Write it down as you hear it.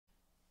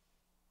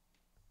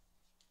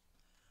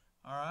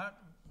All right,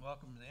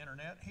 welcome to the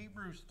internet.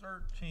 Hebrews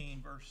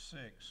 13, verse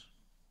 6.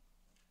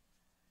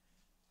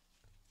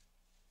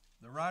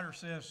 The writer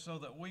says, so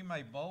that we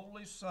may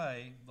boldly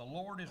say, the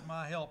Lord is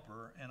my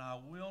helper, and I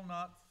will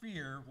not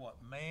fear what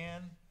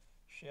man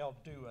shall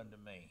do unto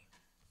me.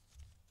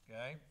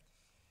 Okay?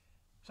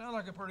 Sounds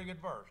like a pretty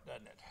good verse,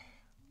 doesn't it?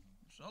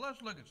 So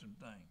let's look at some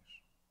things.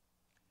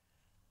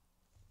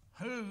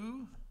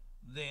 Who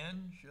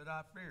then should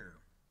I fear?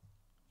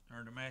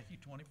 Turn to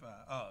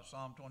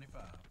Psalm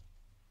 25.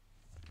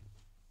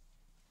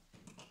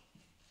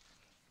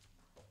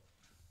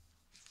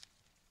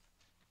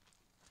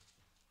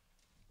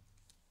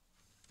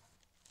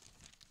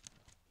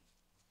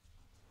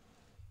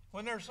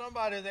 When there's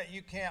somebody that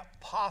you can't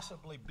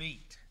possibly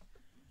beat,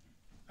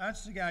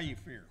 that's the guy you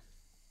fear.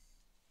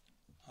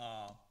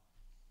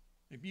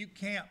 If you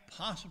can't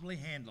possibly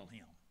handle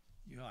him,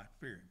 you ought to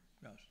fear him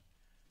because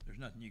there's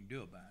nothing you can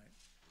do about it.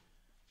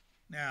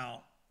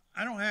 Now,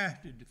 I don't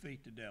have to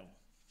defeat the devil.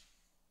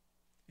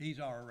 He's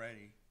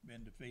already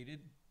been defeated.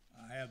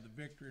 I have the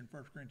victory in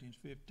 1 Corinthians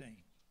 15.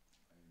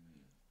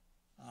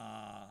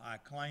 I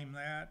claim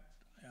that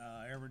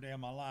every day of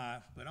my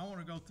life, but I want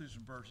to go through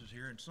some verses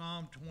here. In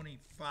Psalm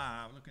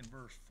 25, look in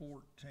verse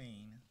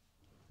 14.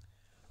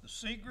 The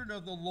secret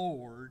of the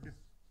Lord,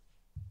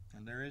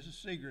 and there is a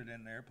secret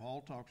in there,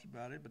 Paul talks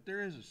about it, but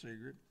there is a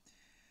secret.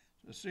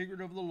 The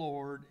secret of the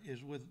Lord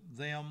is with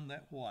them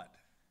that what?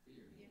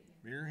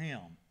 Fear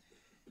him.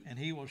 And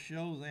he will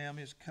show them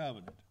his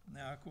covenant.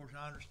 Now, of course,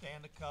 I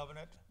understand the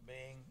covenant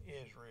being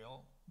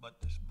Israel,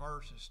 but this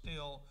verse is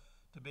still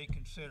to be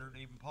considered.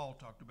 Even Paul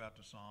talked about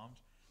the Psalms.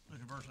 Look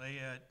at verse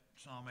 8,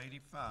 Psalm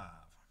 85.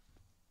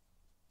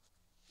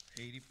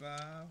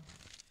 85.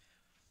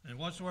 And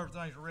whatsoever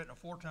things were written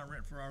aforetime,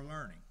 written for our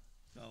learning.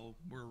 So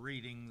we're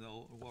reading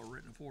what were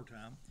written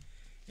aforetime.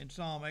 In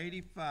Psalm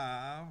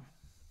 85,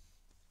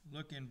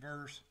 look in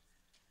verse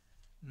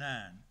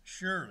 9.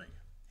 Surely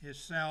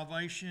his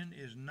salvation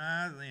is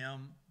nigh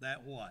them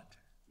that what?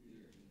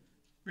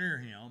 Fear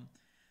him,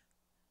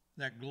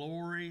 that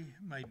glory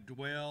may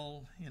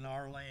dwell in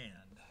our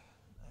land.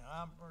 And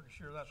I'm pretty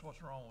sure that's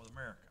what's wrong with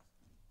America.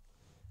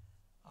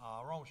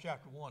 Romans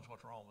chapter 1 is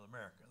what's wrong with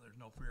America. There's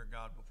no fear of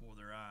God before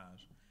their eyes.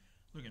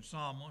 Look in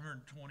Psalm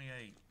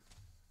 128.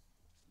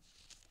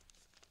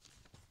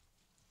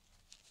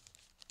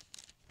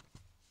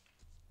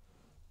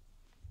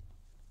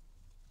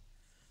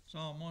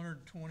 Psalm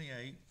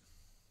 128.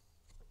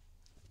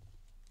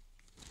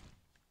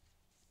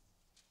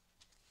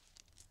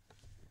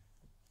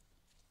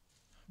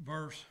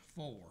 Verse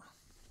 4.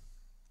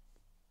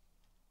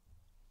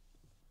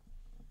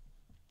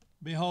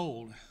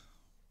 Behold,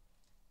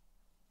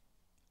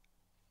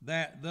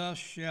 that thus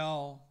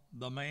shall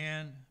the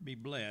man be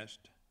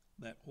blessed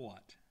that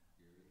what?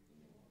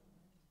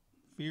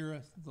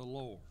 Feareth the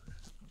Lord.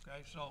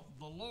 Okay, so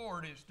the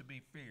Lord is to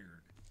be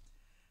feared.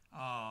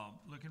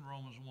 Look in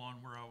Romans 1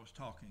 where I was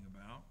talking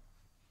about.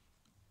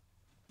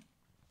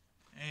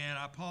 And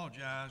I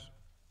apologize.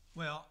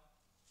 Well,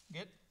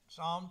 get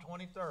Psalm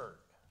 23rd.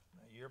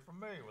 Now, you're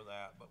familiar with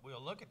that, but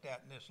we'll look at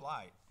that in this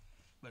light.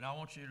 But I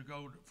want you to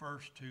go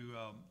first to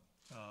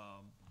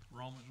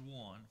Romans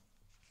 1.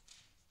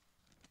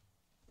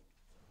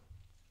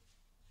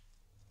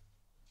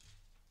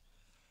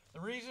 The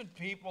reason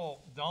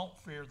people don't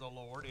fear the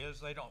Lord is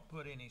they don't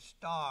put any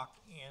stock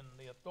in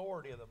the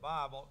authority of the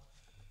Bible.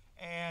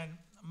 And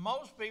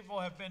most people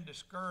have been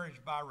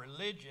discouraged by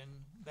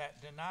religion that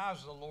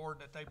denies the Lord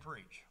that they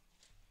preach.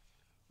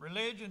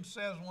 Religion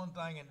says one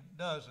thing and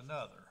does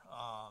another.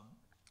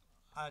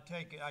 I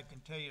can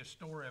tell you a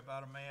story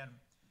about a man.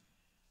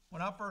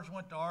 When I first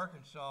went to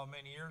Arkansas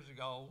many years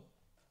ago,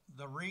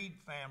 the Reed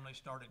family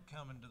started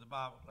coming to the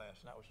Bible class.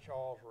 And that was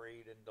Charles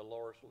Reed and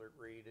Dolores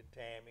Reed and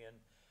Tammy and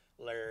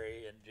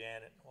Larry and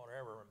Janet and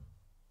whatever.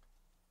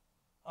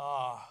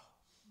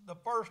 The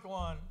first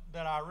one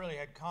that I really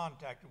had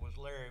contacted was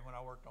Larry when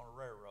I worked on a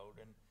railroad.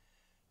 And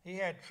he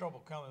had trouble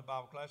coming to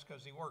Bible class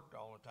because he worked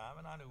all the time.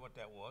 And I knew what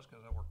that was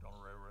because I worked on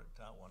a railroad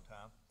at one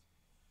time.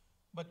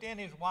 But then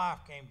his wife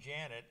came,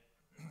 Janet.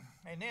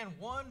 And then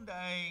one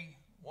day,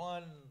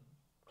 one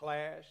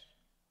class,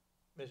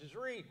 Mrs.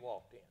 Reed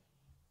walked in.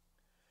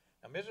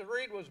 Now, Mrs.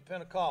 Reed was a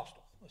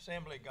Pentecostal,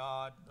 Assembly of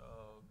God,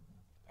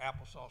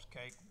 applesauce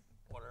cake,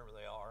 whatever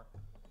they are.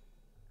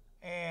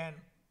 And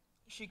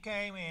she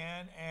came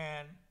in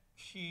and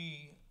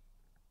she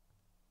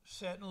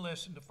sat and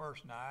listened the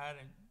first night.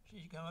 And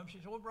she come up and she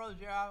said, well, Brother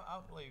Jerry, I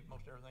believe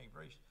most everything you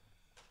preached.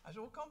 I said,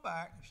 well, come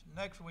back.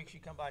 Next week she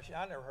come by. She said,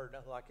 I never heard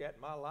nothing like that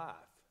in my life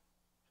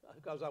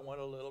because I went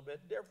a little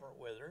bit different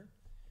with her.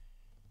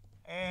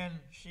 And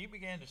she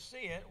began to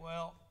see it.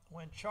 Well,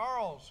 when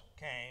Charles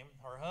came,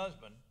 her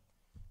husband,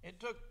 it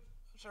took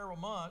several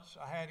months.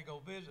 I had to go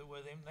visit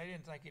with him. They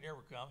didn't think he'd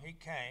ever come. He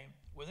came.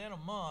 Within a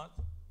month,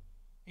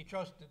 he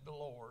trusted the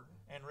Lord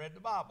and read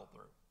the Bible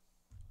through.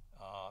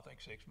 I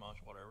think 6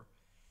 months, whatever.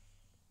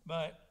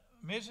 But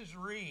Mrs.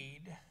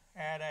 Reed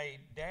had a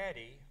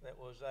daddy that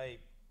was a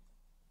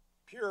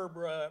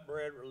purebred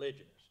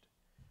religionist.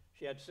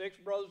 She had 6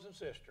 brothers and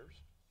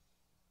sisters.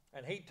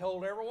 And he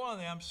told every one of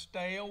them,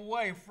 stay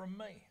away from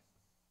me.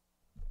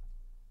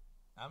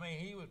 I mean,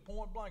 he was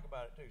point blank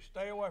about it too.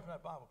 Stay away from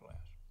that Bible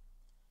class.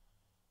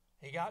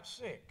 He got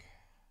sick,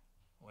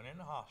 went in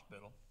the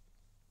hospital,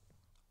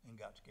 and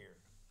got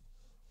scared.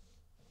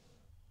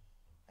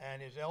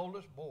 And his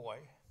eldest boy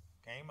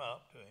came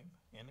up to him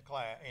in the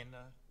class, in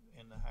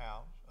the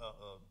house,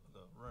 the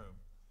room.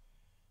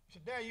 He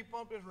said, Dad, you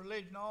pumped this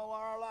religion all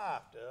our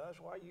life to us.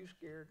 Why are you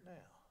scared now?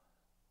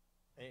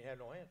 And he had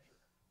no answer.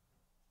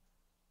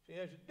 See,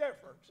 there's a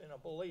difference in a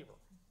believer.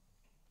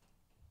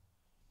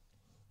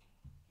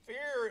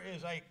 Fear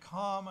is a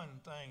common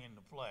thing in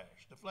the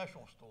flesh. The flesh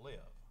wants to live.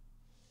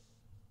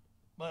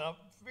 But a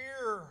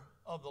fear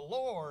of the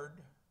Lord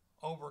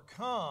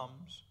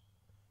overcomes,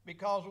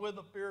 because with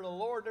the fear of the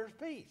Lord there's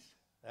peace.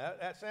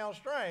 That sounds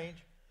strange,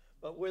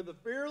 but with the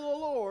fear of the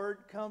Lord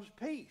comes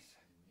peace.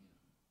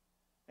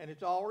 And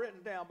it's all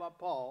written down by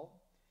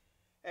Paul.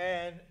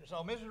 And so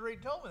Mrs.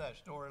 Reed told me that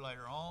story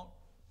later on.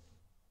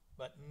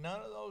 But none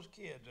of those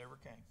kids ever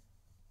came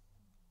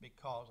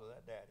because of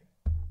that daddy.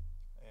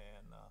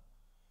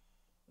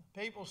 And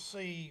people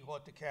see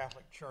what the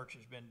Catholic Church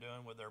has been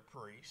doing with their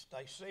priests.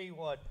 They see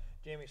what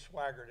Jimmy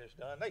Swaggart has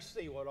done. They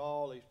see what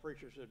all these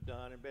preachers have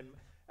done and been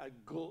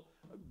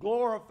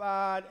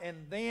glorified, and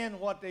then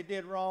what they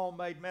did wrong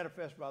made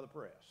manifest by the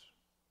press.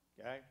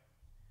 Okay?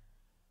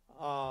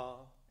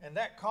 And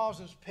that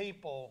causes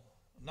people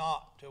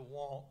not to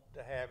want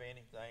to have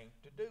anything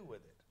to do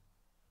with it.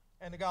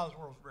 And the God of this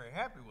world is very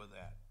happy with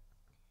that.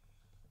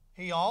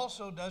 He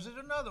also does it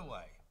another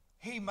way.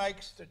 He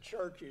makes the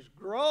churches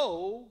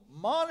grow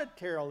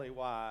monetarily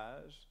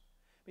wise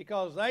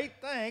because they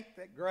think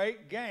that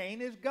great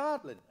gain is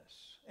godliness.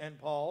 And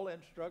Paul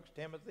instructs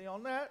Timothy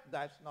on that.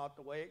 That's not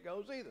the way it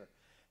goes either.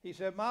 He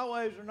said, my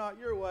ways are not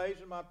your ways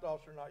and my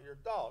thoughts are not your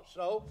thoughts.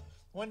 So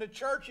when the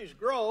churches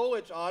grow,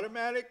 it's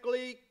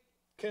automatically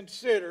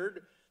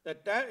considered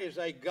that that is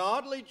a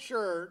godly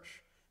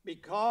church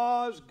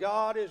because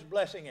God is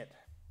blessing it.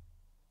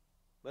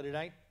 But it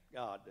ain't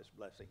God that's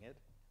blessing it.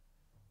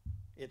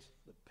 It's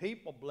the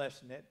people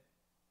blessing it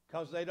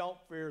because they don't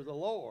fear the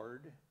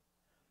Lord.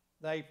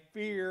 They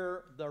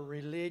fear the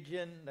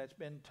religion that's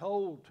been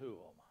told to them.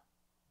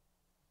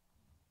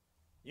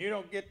 You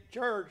don't get to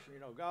church,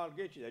 God will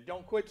get you there.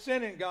 Don't quit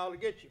sinning, God will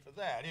get you for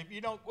that. If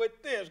you don't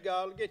quit this,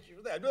 God will get you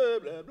for that. Blah,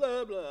 blah,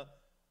 blah, blah.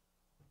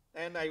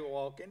 And they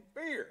walk in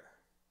fear.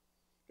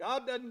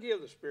 God doesn't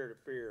give the spirit of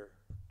fear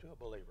to a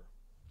believer.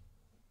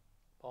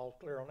 Paul's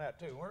clear on that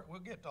too. We'll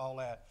get to all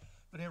that.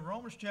 But in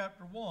Romans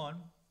chapter 1,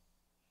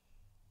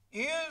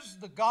 is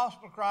the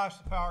gospel of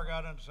Christ the power of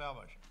God unto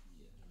salvation?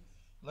 Yes.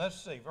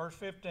 Let's see, verse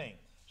 15.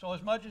 So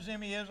as much as in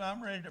me is,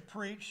 I'm ready to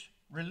preach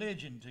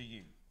religion to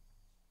you.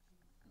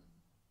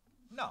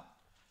 No,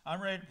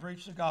 I'm ready to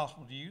preach the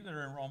gospel to you that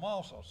are in Rome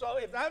also. So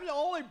if that's the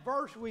only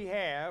verse we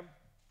have,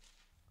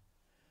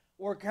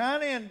 we're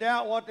kind of in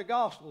doubt what the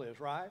gospel is,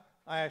 right?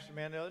 I asked a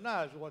man the other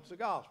night, what's the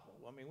gospel?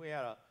 I mean, we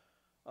had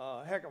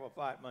a heck of a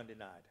fight Monday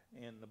night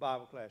in the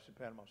Bible class in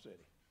Panama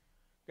City.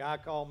 Guy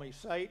called me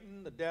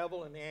Satan, the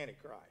devil, and the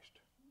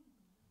Antichrist.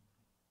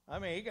 I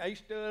mean, he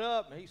stood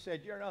up and he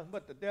said, you're nothing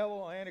but the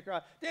devil and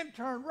Antichrist. Then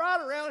turned right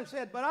around and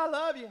said, but I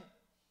love you.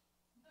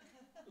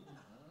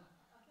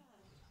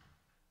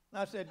 And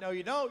I said, no,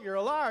 you don't. You're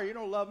a liar. You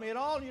don't love me at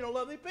all, and you don't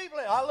love these people.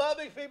 I love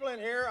these people in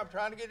here. I'm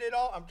trying to get it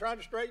all. I'm trying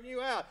to straighten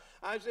you out.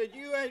 I said,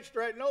 you ain't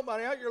straightening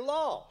nobody out. You're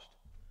lost.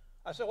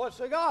 I said, what's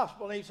the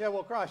gospel? And he said,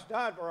 well, Christ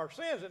died for our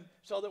sins and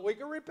so that we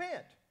can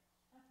repent.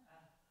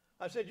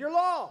 I said, you're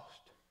lost.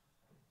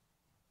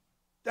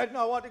 That's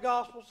not what the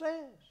gospel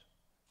says.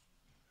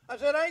 I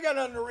said, I ain't got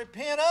nothing to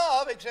repent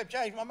of except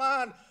change my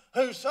mind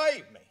who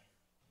saved me.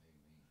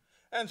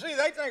 And see,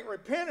 they think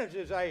repentance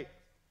is a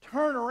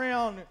turn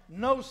around,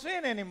 no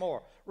sin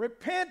anymore.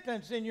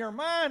 Repentance in your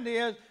mind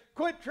is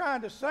quit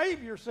trying to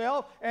save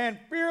yourself and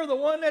fear the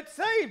one that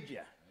saved you.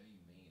 Amen.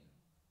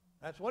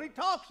 That's what he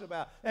talks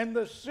about. And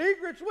the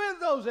secret's with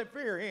those that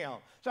fear him.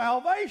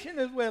 Salvation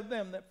is with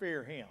them that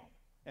fear him.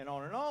 And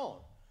on and on.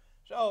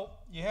 So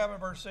you have in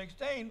verse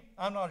 16,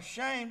 I'm not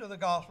ashamed of the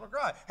gospel of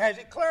Christ. Has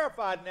it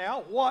clarified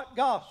now what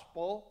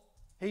gospel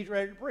he's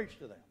ready to preach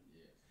to them?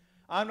 Yes.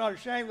 I'm not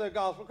ashamed of the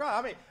gospel of Christ.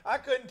 I mean, I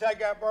couldn't take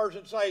that verse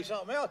and say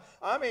something else.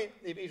 I mean,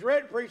 if he's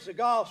ready to preach the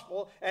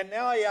gospel and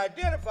now he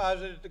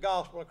identifies it as the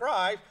gospel of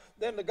Christ,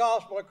 then the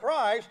gospel of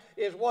Christ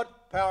is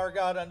what power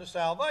God unto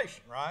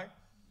salvation, right?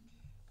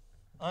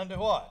 Unto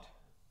what?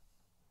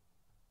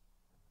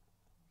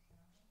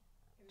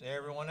 To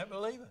everyone that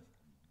believeth.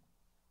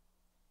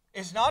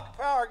 It's not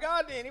the power of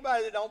God to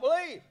anybody that don't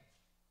believe.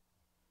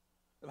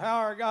 The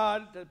power of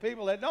God to the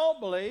people that don't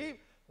believe,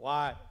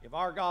 why, if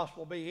our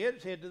gospel be hid,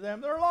 it's hid to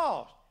them that are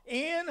lost.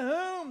 In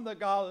whom the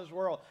God of this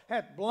world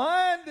hath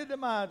blinded the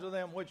minds of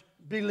them which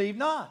believe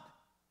not.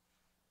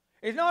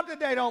 It's not that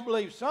they don't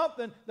believe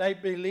something, they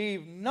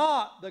believe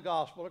not the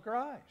gospel of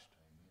Christ.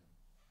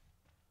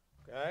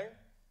 Okay?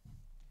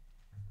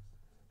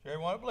 So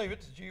everyone that believe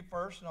it's the Jew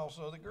first and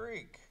also the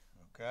Greek.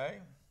 Okay?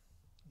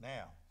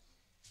 Now,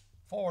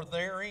 for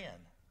therein,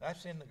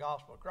 that's in the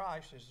gospel of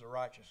Christ, is the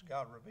righteous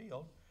God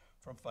revealed.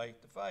 from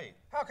faith to faith.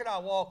 How can I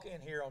walk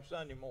in here on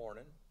Sunday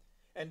morning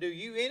and do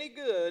you any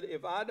good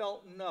if I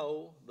don't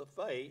know the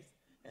faith,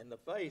 and the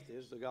faith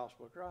is the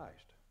gospel of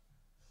Christ?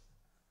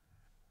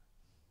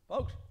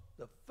 Folks,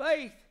 the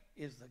faith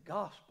is the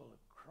gospel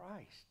of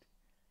Christ.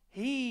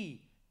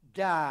 He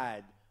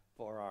died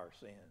for our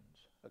sins,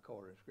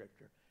 according to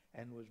Scripture,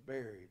 and was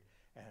buried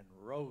and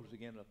rose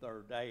again the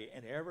third day.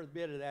 And every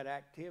bit of that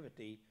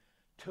activity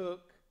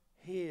took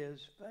his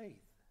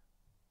faith.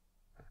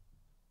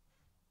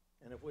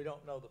 And if we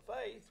don't know the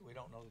faith, we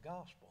don't know the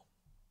gospel.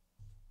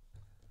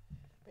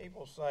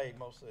 People say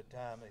most of the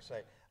time, they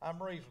say,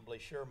 I'm reasonably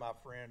sure my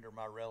friend or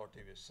my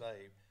relative is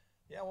saved.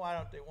 Yeah, why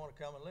don't they want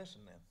to come and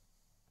listen then?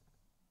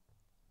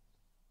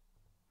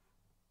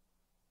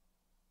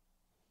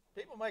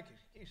 People make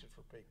excuses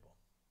for people.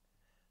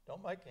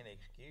 Don't make any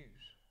excuse.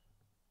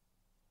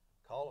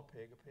 Call a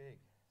pig a pig.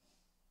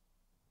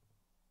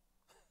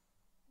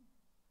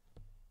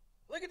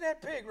 Look at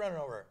that pig running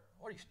over there.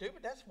 What, are you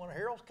stupid? That's one of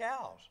Harold's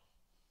cows.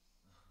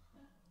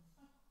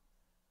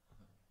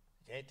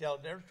 You can't tell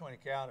the difference between a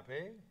cow and a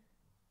pig.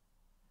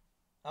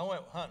 I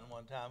went hunting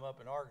one time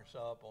up in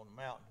Arkansas, up on the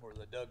mountain where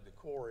they dug the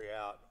quarry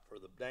out for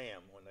the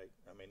dam. When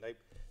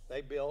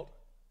they built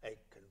a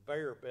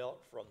conveyor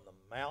belt from the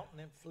mountain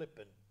in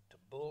Flippin to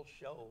Bull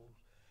Shoals,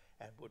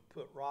 and would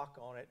put rock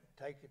on it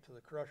and take it to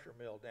the crusher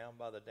mill down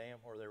by the dam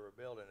where they were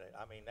building it.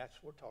 I mean,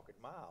 we're talking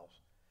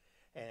miles.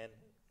 And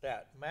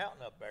that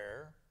mountain up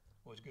there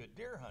was good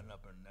deer hunting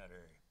up in that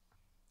area.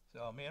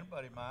 So me and a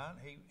buddy of mine,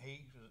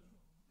 he's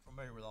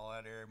familiar with all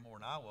that area more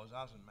than I was.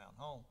 I was in Mountain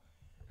Home.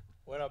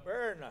 Went up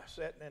there, and I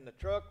sat in the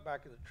truck,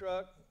 back of the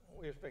truck.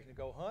 We was fixing to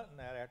go hunting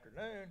that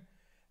afternoon,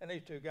 and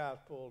these two guys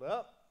pulled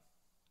up,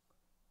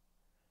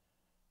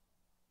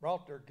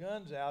 brought their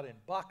guns out in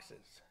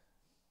boxes.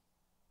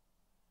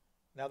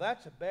 Now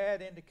that's a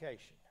bad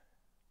indication.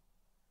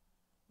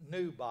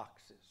 New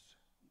boxes.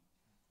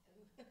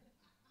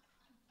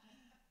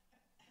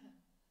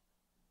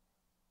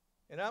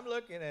 And I'm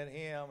looking at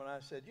him, and I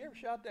said, you ever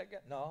shot that guy?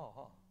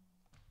 No.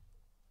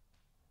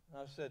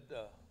 I said,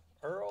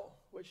 Earl,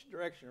 which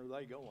direction are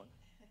they going?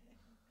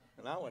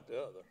 And I went the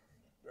other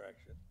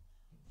direction.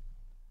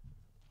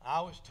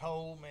 I was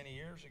told many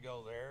years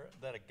ago there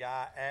that a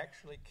guy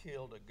actually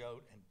killed a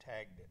goat and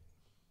tagged it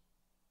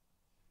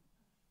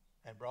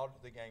and brought it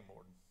to the game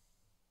warden,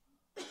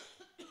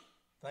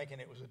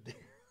 thinking it was a deer.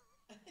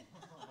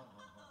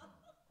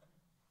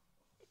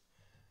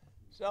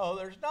 So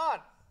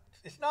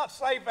it's not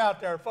safe out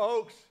there,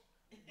 folks.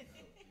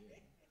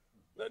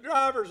 The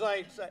drivers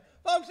ain't safe.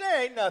 Folks,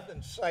 there ain't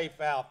nothing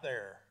safe out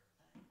there.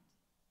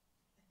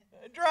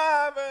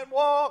 Driving,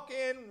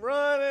 walking,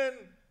 running,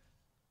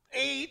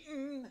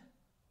 eating,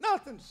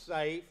 nothing's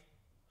safe.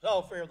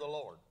 So fear the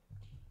Lord.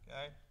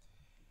 Okay?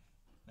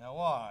 Now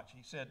watch.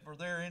 He said, for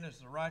therein is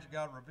the righteous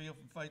God revealed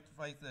from faith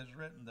to faith, that is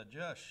written, the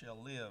just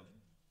shall live.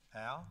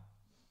 How?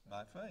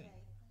 By faith.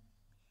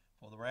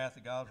 For the wrath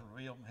of God is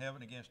revealed from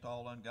heaven against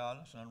all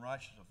ungodliness and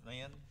unrighteousness of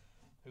men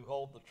who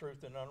hold the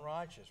truth in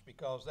unrighteous,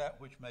 because that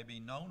which may be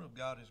known of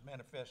God is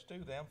manifest to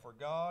them, for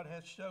God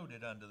hath showed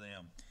it unto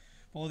them.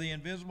 For the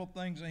invisible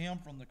things of him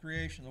from the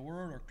creation of the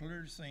world are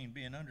clearly seen,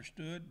 being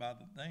understood by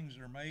the things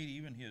that are made,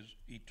 even his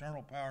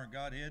eternal power and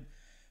Godhead,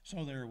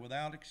 so they are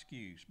without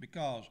excuse.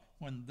 Because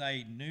when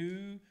they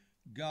knew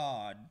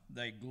God,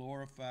 they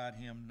glorified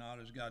him not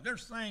as God.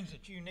 There's things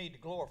that you need to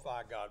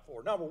glorify God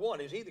for. Number one,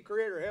 is he the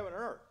creator of heaven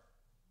and earth?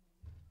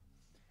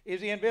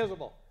 Is he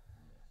invisible?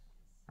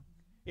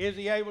 Is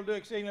he able to do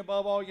exceedingly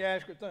above all you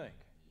ask or think?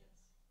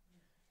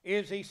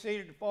 Is he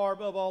seated far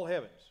above all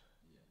heavens?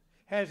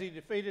 Has he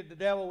defeated the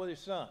devil with his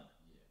son?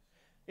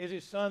 Is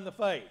his son the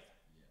faith?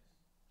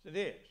 It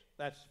is.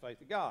 That's the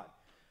faith of God.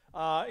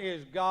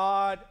 Is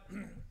God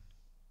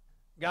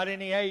got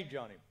any age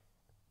on him?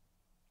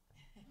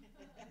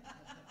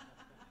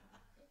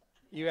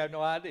 You have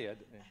no idea.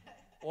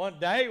 One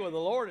day with the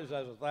Lord is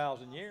as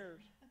 1,000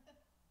 years.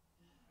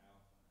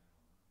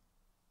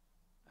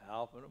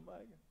 Alpha and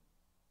Omega.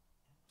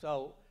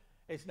 So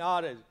it's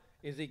not as,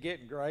 is he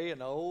getting gray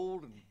and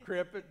old and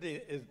crippled?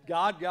 Is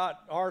God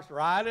got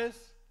arthritis?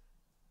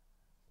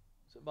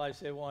 Somebody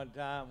said one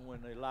time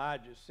when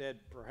Elijah said,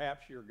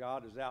 perhaps your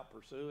God is out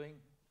pursuing.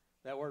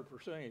 That word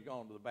pursuing is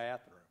going to the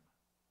bathroom.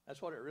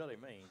 That's what it really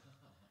means.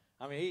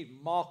 I mean, he's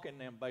mocking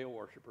them Baal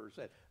worshipers.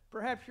 Said,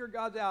 perhaps your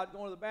God's out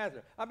going to the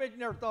bathroom. I bet you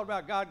never thought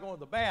about God going to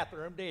the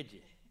bathroom, did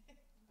you?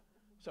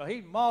 So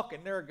he's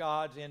mocking their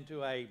gods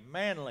into a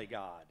manly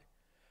God.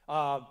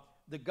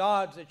 The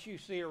gods that you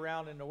see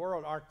around in the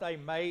world, aren't they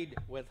made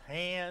with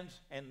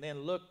hands and then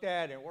looked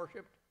at and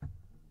worshipped?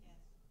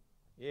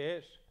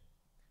 Yes.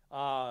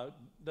 The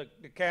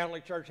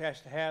Catholic Church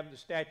has to have the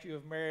statue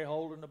of Mary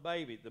holding the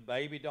baby. The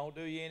baby don't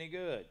do you any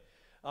good.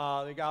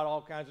 They got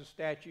all kinds of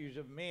statues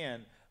of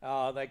men.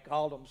 They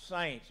called them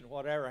saints and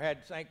whatever.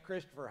 Had St.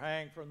 Christopher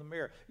hang from the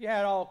mirror. You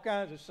had all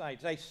kinds of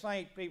saints. They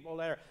saint people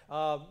there.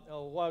 What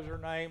was her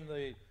name?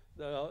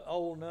 The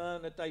old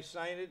nun that they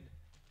sainted?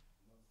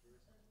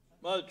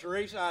 Mother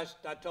Teresa.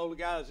 I told the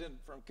guy I was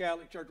from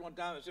Catholic Church one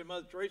time, I said,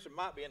 Mother Teresa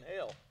might be in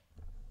hell.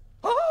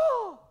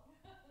 Oh!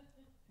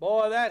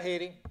 Boy, that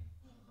hit him.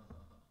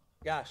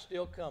 Guy's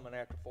still coming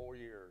after 4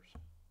 years.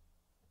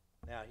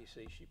 Now he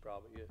sees she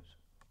probably is.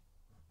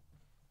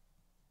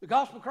 The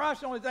gospel of Christ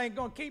is the only thing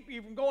going to keep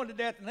you from going to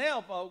death and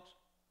hell, folks.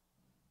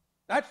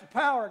 That's the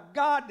power of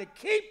God to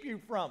keep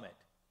you from it.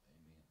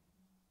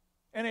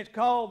 And it's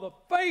called the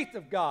faith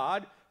of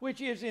God,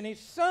 which is in His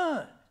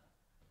Son.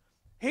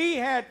 He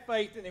had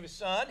faith in His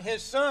Son.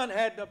 His Son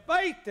had the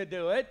faith to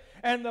do it.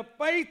 And the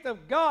faith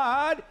of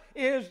God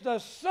is the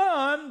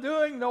Son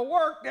doing the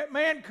work that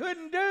man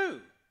couldn't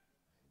do.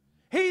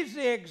 He's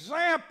the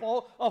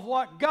example of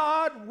what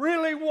God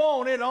really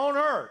wanted on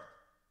earth.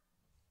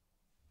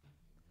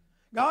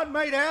 God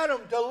made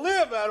Adam to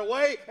live that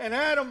way, and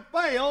Adam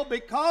failed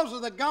because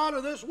of the God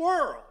of this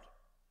world.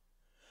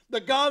 The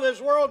God of this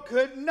world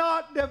could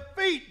not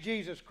defeat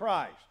Jesus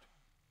Christ.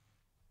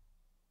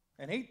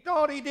 And he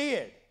thought he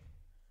did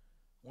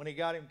when he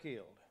got him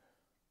killed.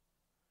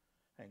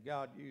 And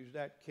God used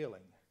that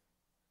killing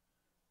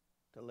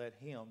to let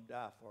him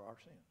die for our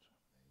sins.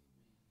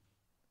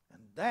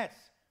 And that's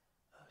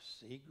a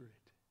secret.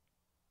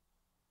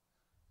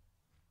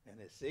 And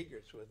his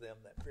secret's with them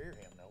that fear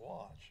him. Now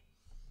watch.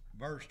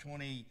 Verse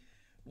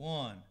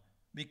 21.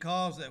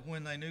 Because that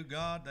when they knew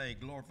God, they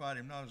glorified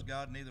him not as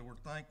God, neither were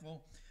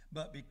thankful,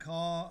 but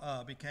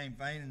because became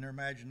vain in their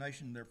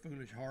imagination, their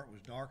foolish heart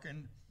was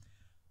darkened.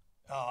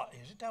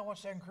 Isn't that what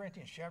 2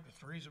 Corinthians chapter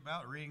 3 is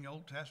about? Reading the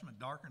Old Testament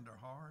darkened their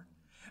heart.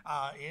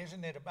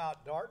 Isn't it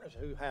about darkness?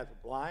 Who has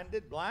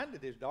blinded?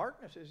 Blinded is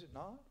darkness, is it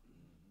not?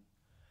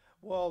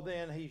 Well,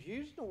 then he's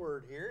using the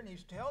word here, and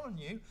he's telling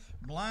you,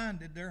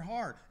 blinded their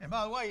heart. And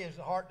by the way, is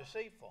the heart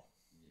deceitful?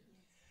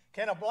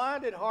 Can a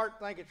blinded heart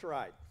think it's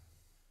right?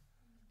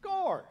 Of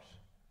course.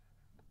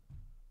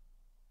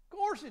 Of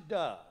course it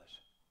does.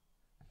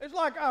 It's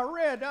like I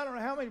read, I don't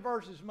know how many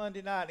verses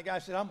Monday night, and the guy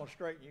said, I'm going to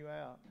straighten you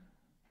out.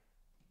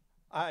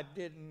 I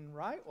didn't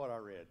write what I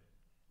read.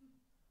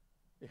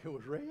 It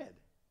was read.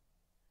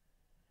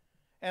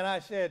 And I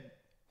said,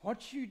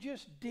 what you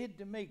just did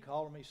to me,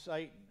 calling me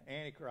Satan,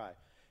 Antichrist.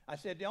 I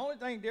said, the only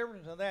thing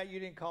different than that, you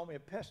didn't call me a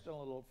pestilent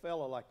little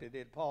fellow like they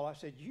did Paul. I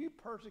said, you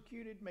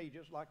persecuted me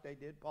just like they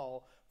did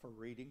Paul for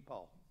reading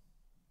Paul.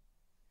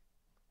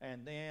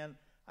 And then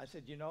I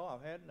said, you know,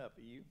 I've had enough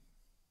of you.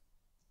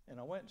 And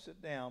I went and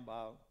sat down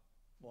by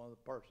one of the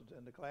persons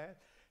in the class,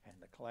 and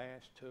the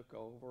class took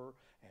over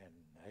and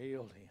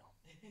nailed him.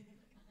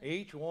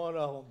 Each one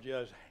of them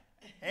just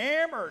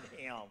hammered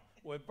him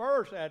with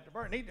verse after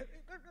verse.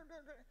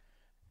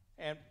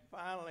 And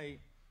finally,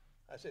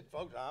 I said,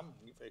 folks,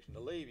 you fixing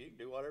to leave. You can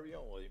do whatever you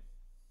want with him.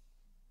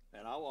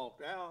 And I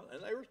walked out,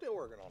 and they were still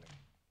working on him.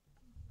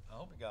 I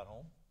hope he got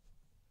home.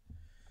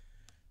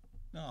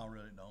 No, I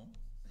really don't.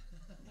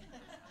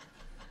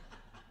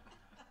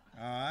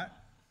 All right.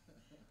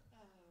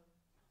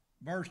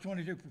 Verse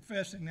 22,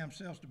 professing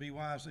themselves to be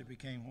wise, they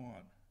became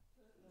what?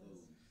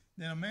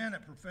 Then a man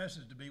that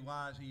professes to be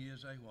wise, he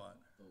is a what?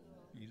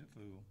 He's a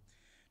fool.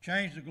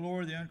 Change the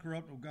glory of the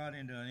uncorruptible God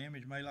into an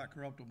image made like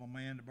corruptible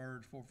man, the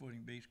birds,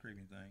 four-footing beasts,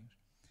 creeping things.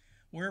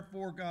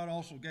 Wherefore God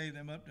also gave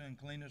them up to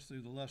uncleanness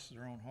through the lusts of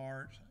their own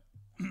hearts.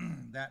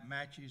 That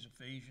matches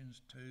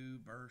Ephesians 2,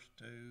 verse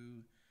 2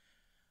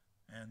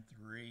 and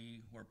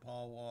 3, where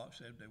Paul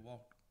said they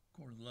walked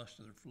according to the lust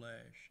of their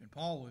flesh. And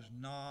Paul was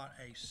not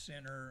a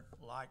sinner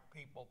like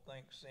people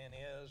think sin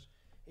is.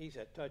 He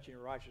said, touching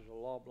righteous the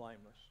law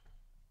blameless.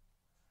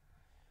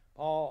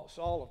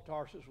 Saul of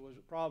Tarsus was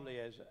probably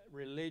as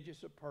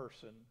religious a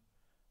person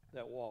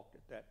that walked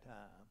at that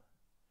time.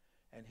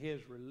 And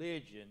his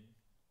religion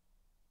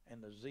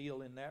and the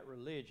zeal in that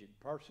religion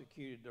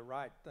persecuted the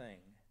right thing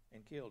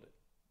and killed it.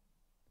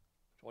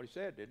 That's what he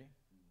said, didn't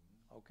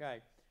he?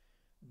 Okay.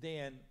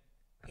 Then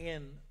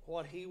in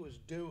what he was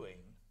doing,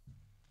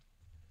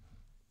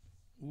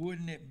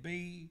 wouldn't it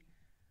be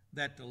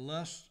that the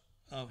lust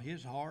of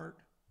his heart,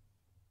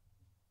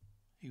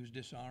 he was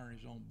dishonoring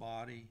his own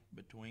body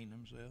between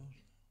themselves?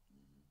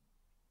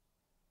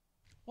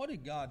 What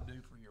did God do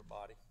for your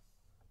body?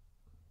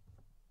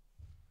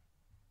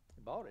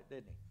 He bought it,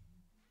 didn't he?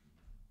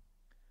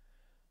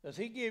 Does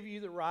he give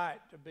you the right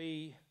to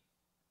be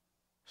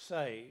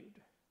saved?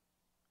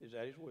 Is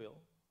that his will?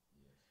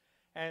 Yes.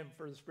 And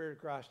for the Spirit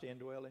of Christ to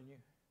indwell in you?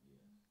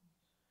 Yes.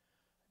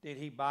 Did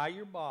he buy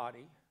your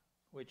body,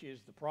 which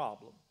is the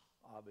problem,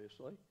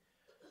 obviously?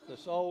 The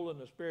soul and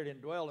the spirit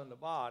indwell in the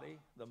body.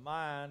 The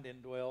mind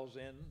indwells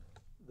in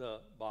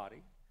the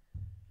body.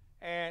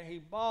 And he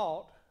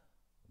bought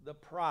the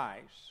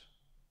price,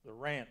 the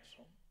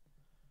ransom,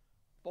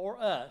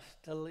 for us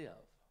to live.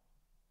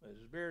 This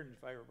is Bearden's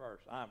favorite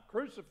verse. I am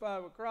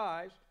crucified with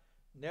Christ,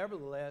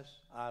 nevertheless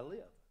I live.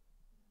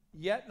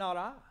 Yet not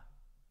I,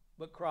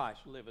 but Christ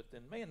liveth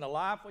in me. And the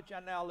life which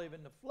I now live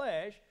in the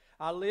flesh,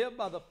 I live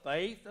by the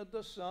faith of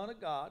the Son of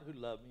God who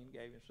loved me and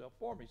gave himself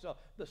for me. So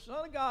the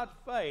Son of God's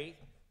faith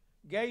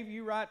gave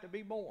you right to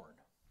be born.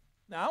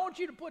 Now I want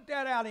you to put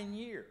that out in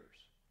years.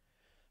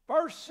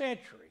 First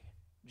century,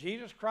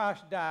 Jesus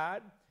Christ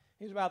died.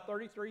 He's about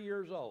 33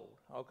 years old,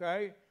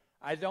 okay?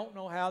 I don't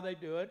know how they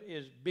do it.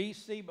 Is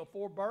BC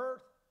before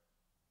birth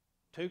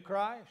to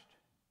Christ?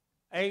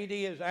 AD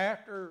is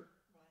after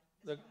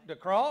the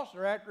cross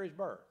or after his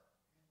birth?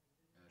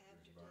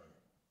 After death.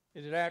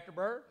 Is it after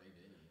birth?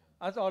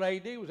 I thought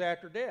AD was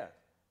after death.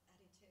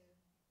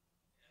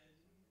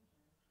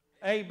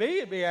 I do too. AB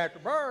would be after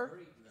birth.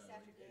 It's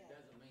after death.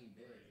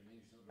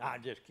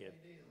 I'm just kidding.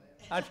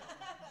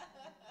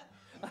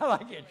 I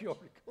like it, George.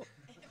 Big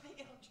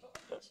old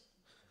George.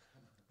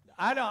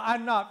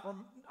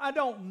 I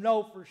don't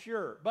know for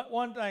sure. But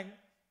one thing,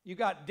 you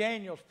got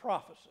Daniel's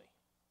prophecy.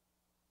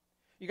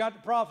 You got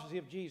the prophecy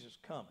of Jesus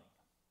coming.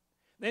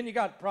 Then you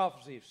got the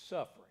prophecy of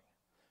suffering.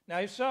 Now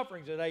his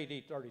suffering's at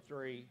AD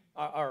 33,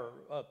 or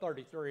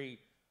 33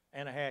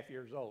 and a half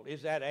years old.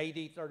 Is that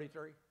AD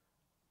 33?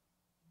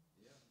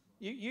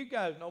 Yeah. You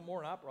guys know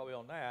more than I probably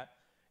on that.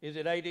 Is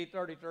it AD 33?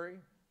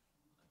 That's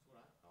what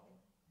I thought.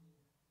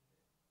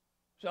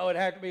 So it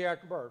had to be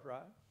after birth,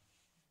 right?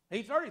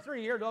 He's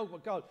 33 years old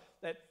because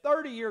at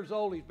 30 years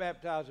old he's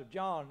baptized of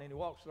John and he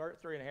walks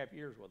 3.5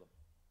 years with him.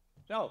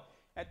 So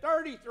at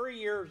 33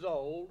 years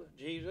old,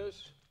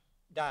 Jesus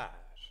dies.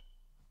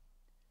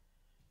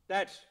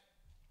 That's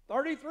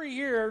 33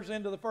 years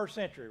into the first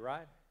century,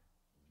 right?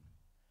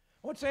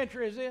 What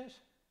century is this?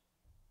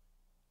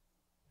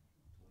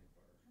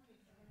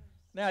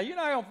 21st. Now, you're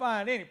not going to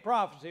find any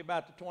prophecy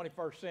about the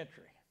 21st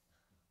century.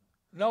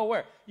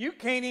 Nowhere. You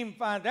can't even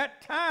find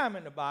that time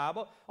in the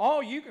Bible.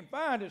 All you can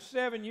find is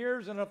 7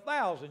 years and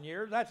 1,000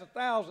 years. That's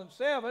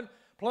 1,007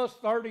 plus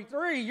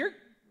 33.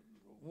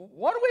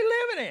 What are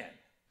we living in?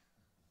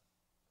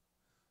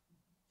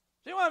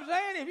 See what I'm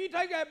saying? If you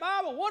take that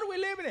Bible, what are we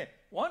living in?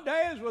 One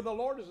day is with the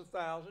Lord is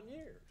 1,000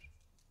 years.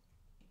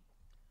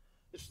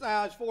 It's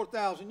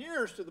 4,000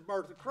 years to the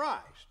birth of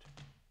Christ.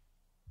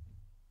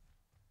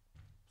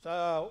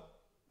 So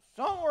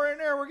somewhere in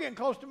there we're getting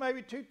close to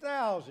maybe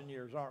 2,000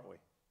 years, aren't we?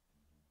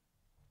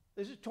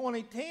 This is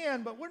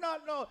 2010, but we're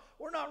not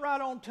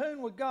right on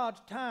tune with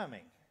God's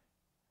timing.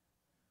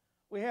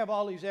 We have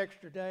all these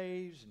extra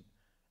days and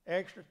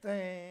extra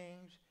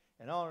things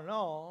and on and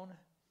on.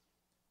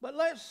 But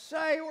let's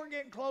say we're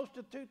getting close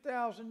to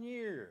 2,000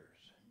 years.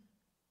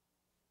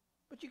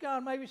 But you got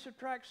to maybe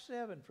subtract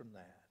 7 from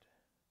that.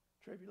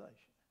 Tribulation.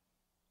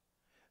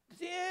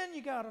 Then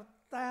you got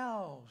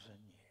 1,000 years.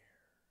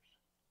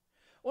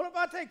 Well, if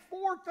I take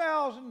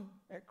 4,000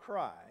 at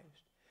Christ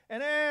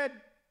and add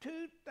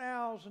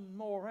 2,000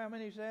 more, how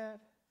many is that?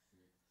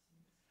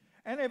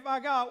 And if I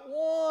got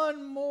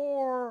one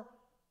more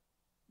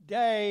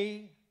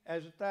day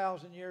as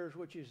 1,000 years,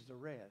 which is the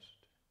rest,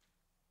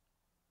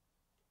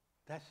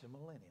 that's the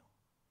millennial.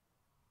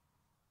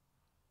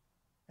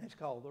 And it's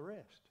called the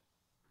rest.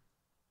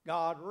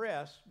 God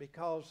rests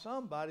because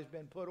somebody's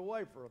been put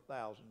away for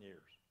 1,000 years.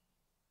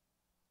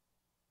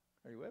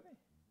 Are you with me?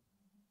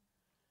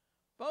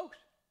 Folks,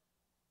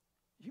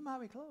 you might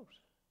be close.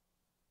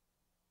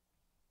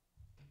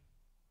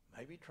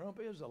 Maybe Trump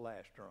is the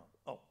last Trump.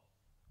 Oh.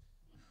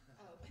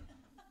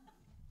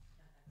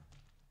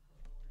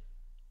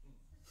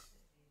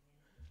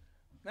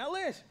 Now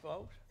listen,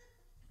 folks.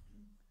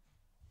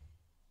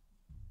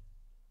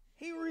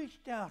 He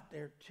reached out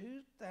there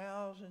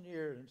 2,000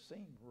 years and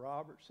seen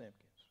Robert Simpkins.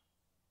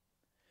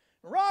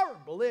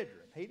 Robert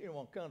belligerent. He didn't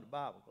want to come to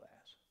Bible class.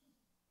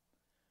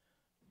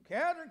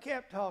 Catherine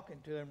kept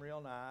talking to him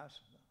real nice.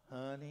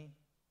 Honey.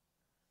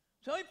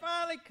 So he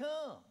finally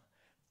come.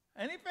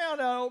 And he found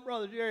out old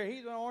Brother Jerry,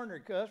 he's an ornery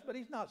cuss, but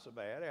he's not so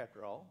bad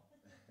after all.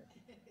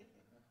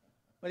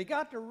 But he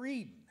got to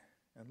reading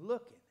and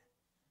looking.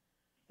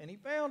 And he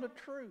found a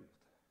truth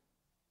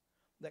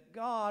that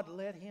God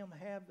let him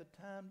have the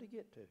time to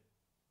get to.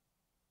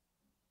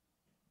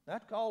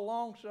 That's called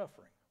long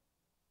suffering.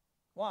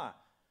 Why?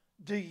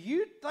 Do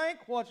you think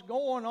what's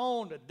going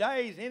on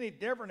today is any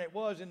different than it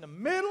was in the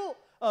middle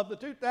of the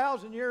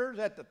 2,000 years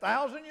at the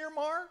 1,000-year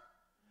mark?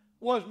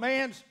 Was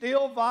man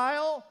still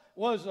vile?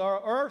 Was the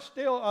earth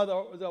still,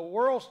 the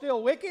world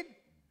still wicked?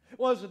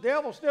 Was the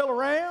devil still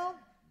around?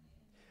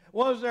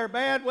 Was there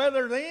bad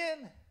weather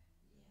then?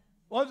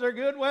 Was there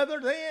good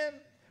weather then?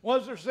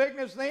 Was there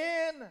sickness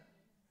then?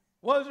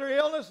 Was there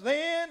illness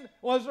then?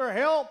 Was there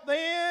health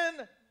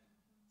then?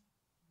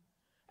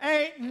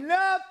 Ain't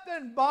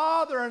nothing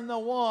bothering the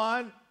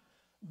one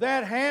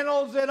that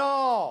handles it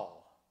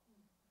all.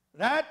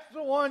 That's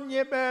the one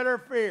you better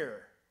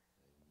fear.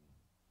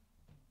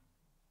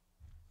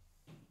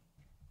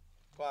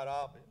 Quite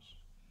obvious.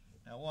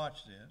 Now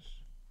watch this.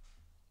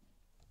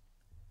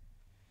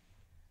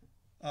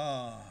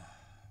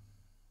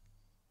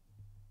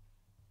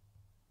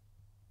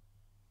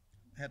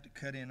 Have to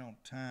cut in on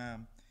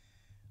time.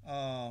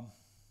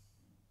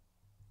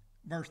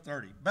 Verse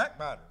 30.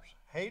 Backbiters,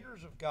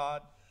 haters of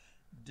God,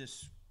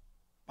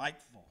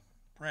 despiteful,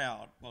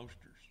 proud, boasters,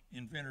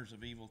 inventors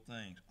of evil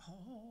things.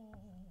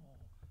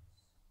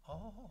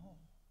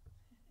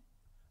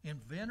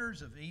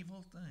 Inventors of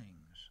evil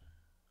things.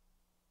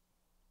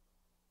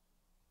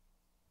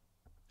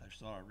 I just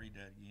thought I'd read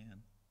that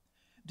again.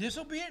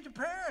 Disobedient to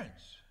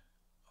parents.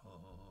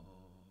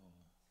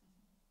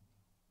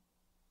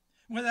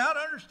 Without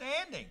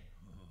understanding.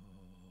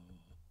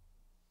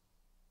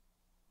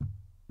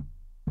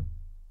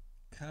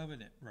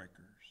 covenant breakers,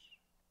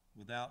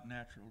 without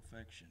natural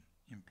affection,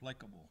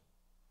 implacable,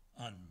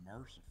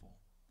 unmerciful,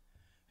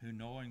 who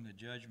knowing the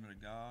judgment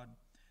of God,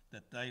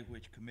 that they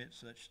which commit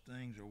such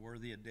things are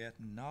worthy of death,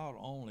 not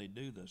only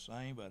do the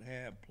same, but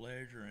have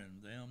pleasure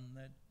in them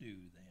that do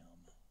them.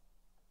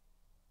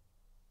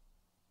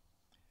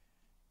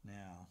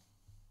 Now,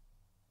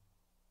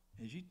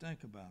 as you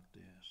think about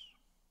this,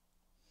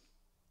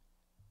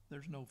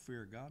 there's no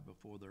fear of God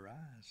before their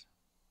eyes.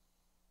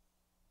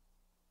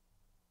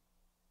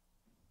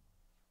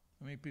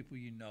 How many people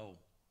you know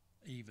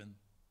even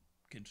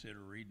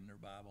consider reading their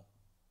Bible?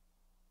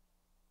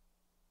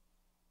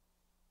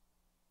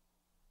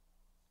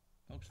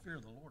 Folks, fear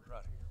of the Lord's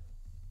right here.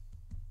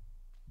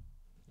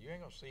 You ain't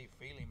going to see,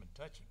 feel him, and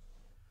touch him.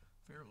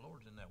 Fear of the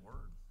Lord's in that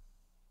word.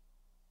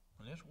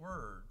 And this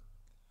word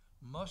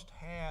must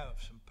have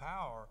some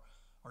power,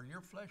 or your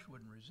flesh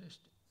wouldn't resist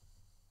it.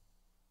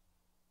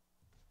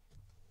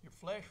 Your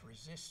flesh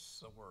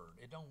resists the word.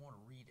 It don't want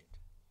to read it.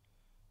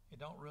 It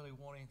don't really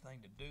want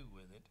anything to do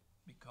with it,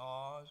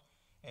 because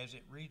as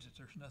it reads it,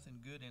 there's nothing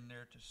good in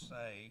there to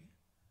say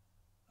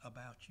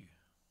about you.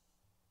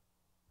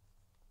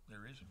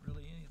 There isn't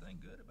really anything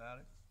good about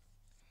it.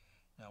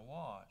 Now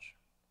watch.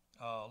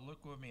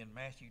 Look with me in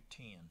Matthew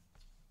 10.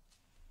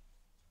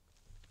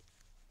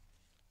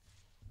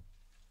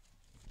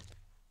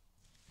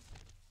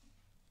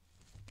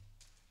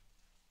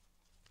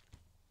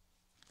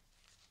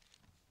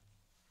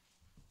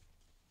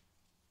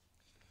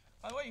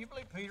 By the way, you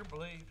believe Peter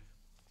believed?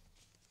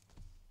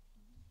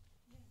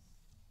 Yes.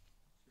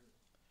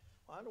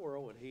 Why in the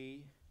world would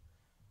he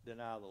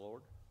deny the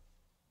Lord?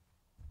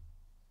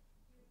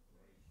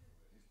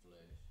 His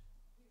flesh.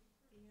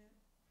 Yeah.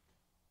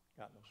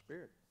 Got no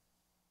spirit.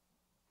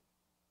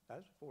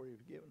 That's before he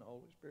was given the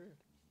Holy Spirit.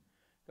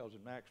 Because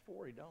in Acts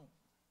 4 he don't.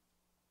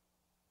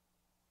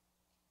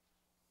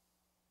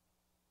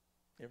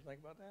 You ever think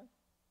about that?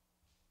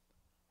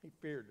 He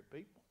feared the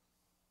people.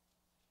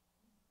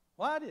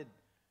 Why did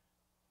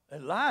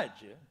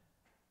Elijah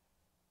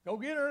go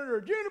get under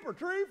a juniper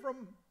tree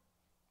from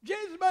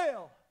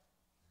Jezebel?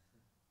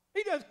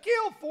 He just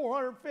killed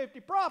 450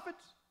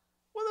 prophets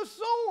with a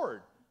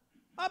sword.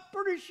 I'm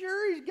pretty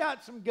sure he's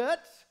got some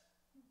guts.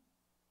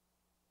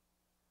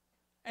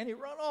 And he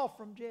run off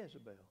from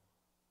Jezebel.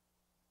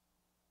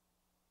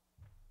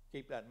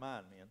 Keep that in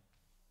mind, men.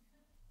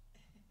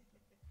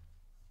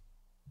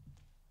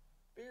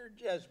 Feared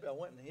Jezebel,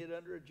 went and hid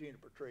under a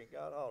juniper tree, and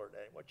God hollered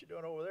at him. What you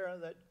doing over there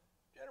under that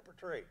juniper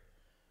tree?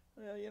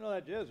 Well, you know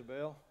that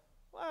Jezebel.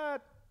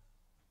 What?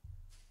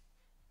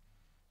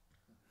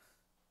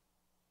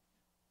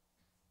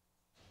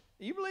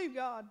 Do you believe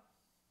God?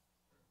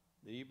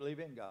 Do you believe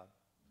in God?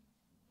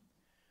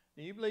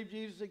 Do you believe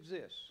Jesus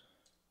exists?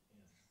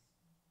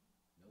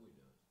 No, he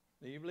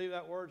does. Do you believe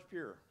that word's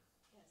pure?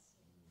 Yes.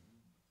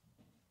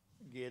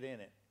 Get in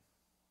it.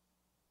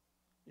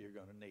 You're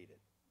going to need it.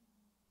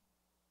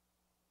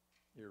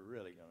 You're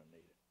really going to need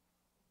it.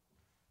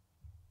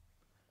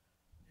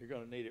 You're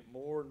going to need it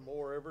more and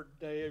more every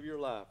day of your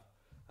life.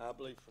 I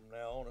believe from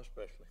now on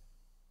especially.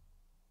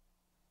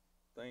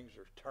 Things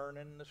are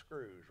turning the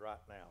screws right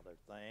now.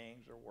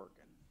 Things are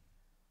working.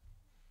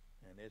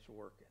 And it's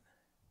working.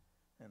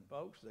 And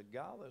folks, the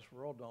God of this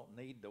world don't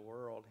need the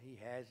world. He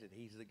has it.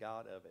 He's the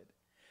God of it.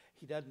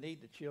 He doesn't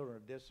need the children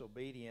of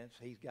disobedience.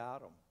 He's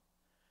got them.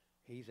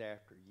 He's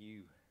after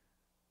you.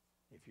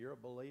 If you're a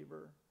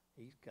believer,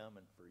 he's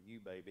coming for you,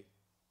 baby.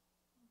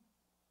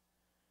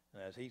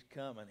 And as he's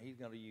coming, he's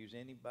going to use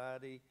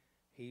anybody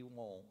he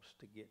wants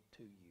to get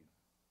to you.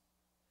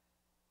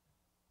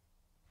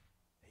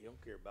 He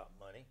don't care about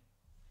money.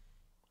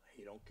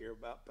 He don't care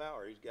about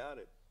power. He's got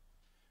it.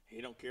 He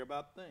don't care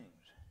about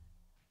things.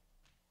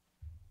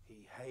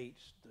 He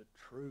hates the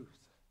truth.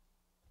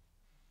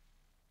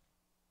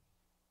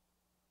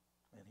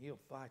 And he'll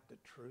fight the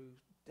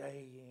truth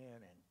day in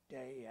and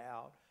day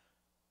out,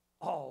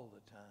 all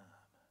the time,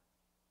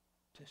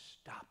 to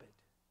stop it.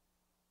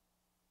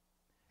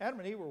 Adam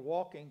and Eve were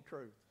walking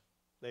truth.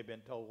 They've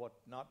been told what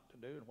not to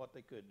do and what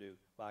they could do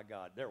by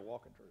God. They're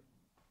walking truth.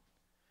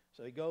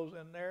 So he goes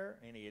in there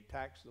and he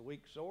attacks the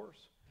weak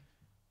source,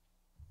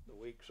 the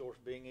weak source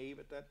being Eve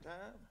at that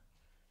time,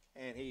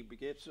 and he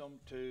gets them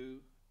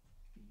to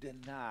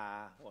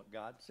deny what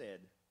God said.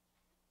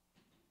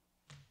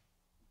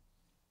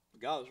 The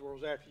God of this world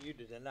is after you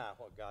to deny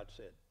what God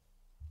said.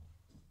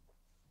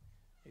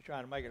 He's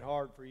trying to make it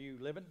hard for you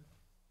living,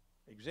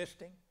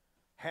 existing,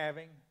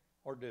 having,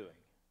 or doing.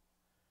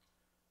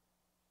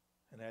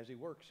 And as he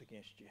works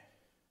against you,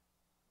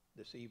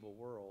 this evil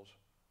world's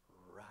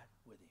right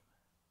with him,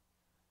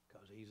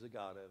 because he's the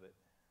God of it.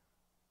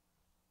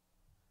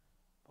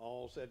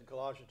 Paul said in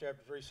Colossians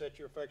chapter 3, set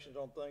your affections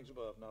on things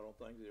above, not on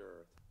things of the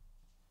earth.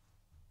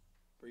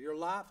 For your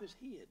life is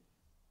hid.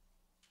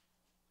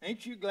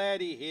 Ain't you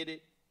glad he hid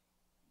it?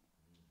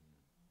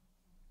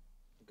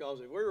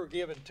 Because if we were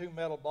given 2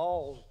 metal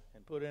balls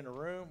and put in a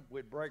room,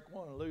 we'd break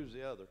one and lose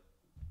the other.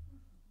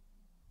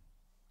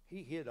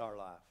 He hid our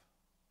life.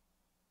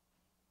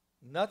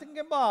 Nothing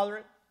can bother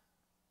it.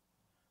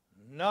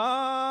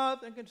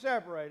 Nothing can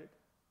separate it.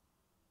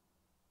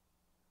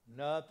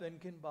 Nothing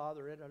can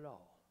bother it at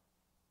all.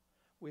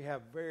 We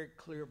have very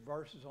clear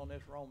verses on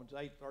this, Romans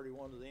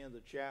 8:31 to the end of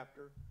the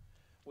chapter.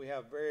 We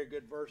have very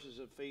good verses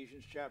of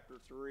Ephesians chapter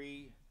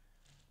 3,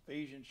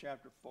 Ephesians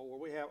chapter 4.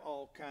 We have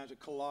all kinds of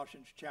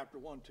Colossians chapter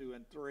 1, 2,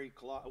 and 3.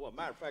 Well,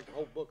 matter of fact, the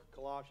whole book of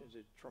Colossians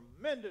is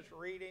tremendous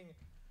reading.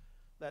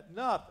 That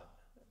nothing,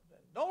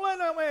 don't let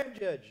no man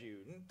judge you,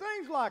 and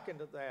things likened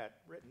to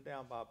that, written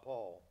down by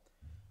Paul.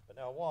 But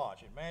now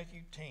watch, in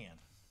Matthew 10,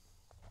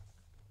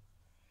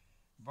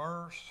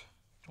 verse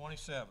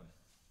 27.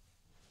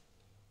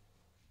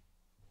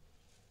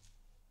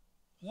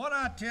 What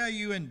I tell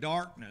you in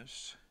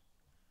darkness,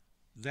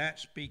 that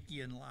speak ye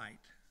in light.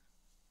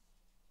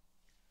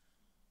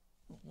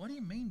 What do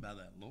you mean by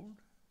that, Lord?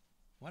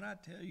 What I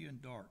tell you in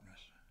darkness.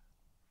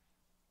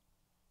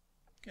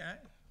 Okay.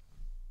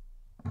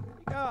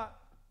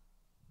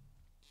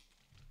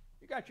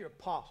 You got your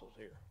apostles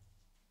here.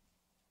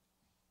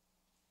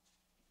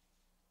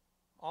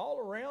 All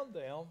around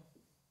them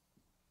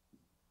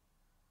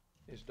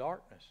is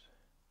darkness.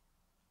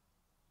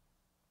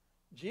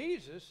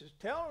 Jesus is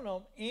telling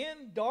them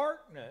in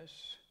darkness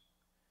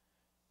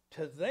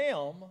to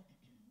them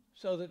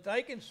so that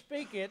they can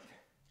speak it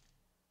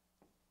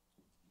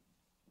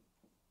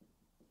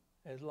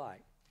as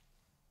light.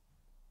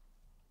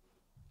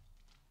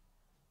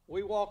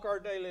 We walk our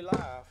daily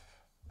life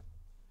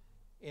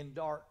in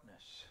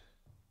darkness,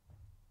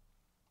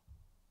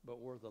 but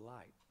we're the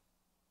light.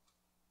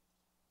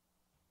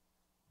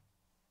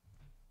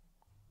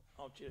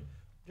 Don't you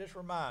just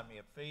remind me,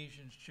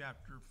 Ephesians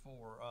chapter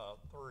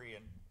 3,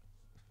 and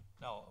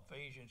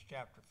Ephesians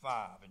chapter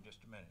 5 in just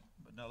a minute.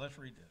 But no, let's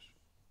read this.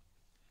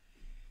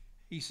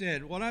 He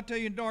said, what I tell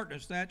you in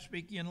darkness, that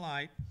speak ye in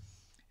light,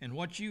 and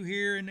what you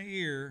hear in the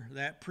ear,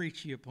 that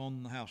preach ye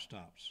upon the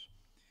housetops.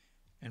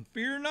 And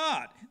fear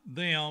not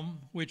them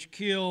which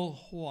kill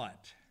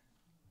what?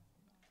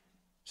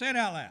 Say it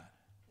out loud.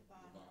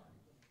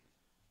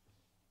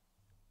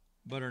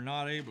 But are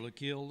not able to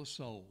kill the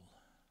soul.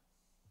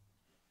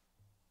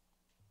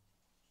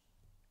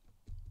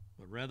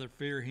 But rather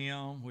fear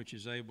him which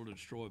is able to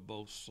destroy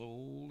both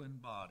soul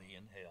and body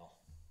in hell.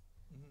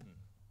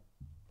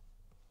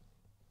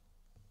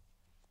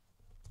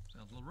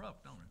 Sounds a little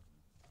rough, don't it?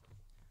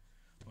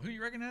 Well, who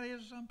you reckon that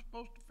is I'm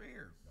supposed to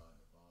fear? God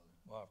the Father.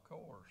 Well, of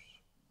course.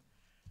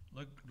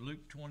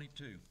 Luke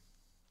 22.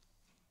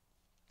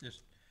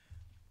 Just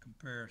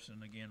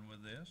comparison again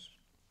with this.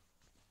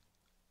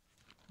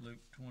 Luke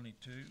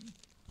 22.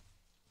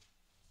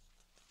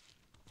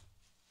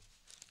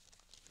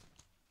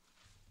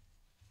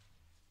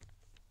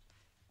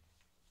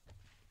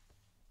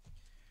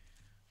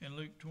 In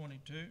Luke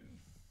 22,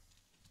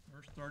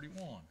 verse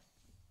 31.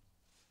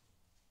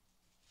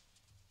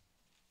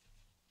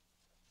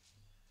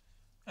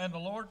 And the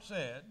Lord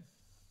said,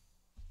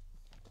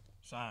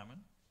 Simon,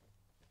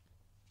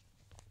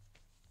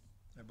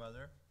 everybody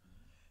there?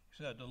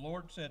 He said, the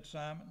Lord said,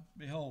 Simon,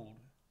 behold,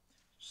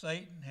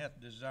 Satan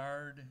hath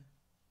desired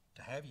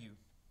to have you,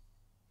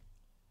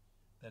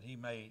 that he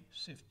may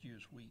sift you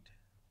as wheat.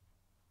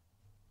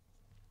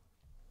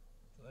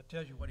 So that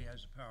tells you what he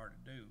has the power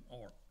to do,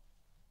 or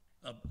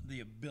the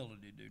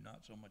ability to do,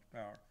 not so much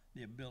power,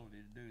 the ability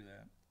to do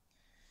that.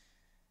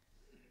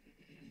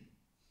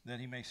 That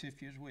he may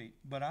sift you as wheat.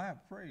 But I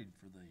have prayed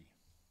for thee.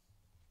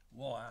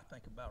 Well, I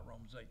think about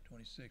Romans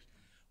 8:26.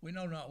 We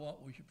know not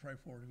what we should pray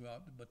for,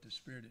 but the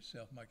Spirit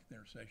itself maketh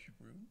intercession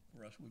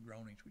for us with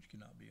groanings which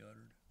cannot be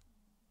uttered.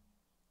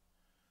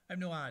 I have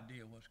no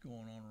idea what's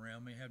going on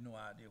around me. I have no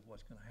idea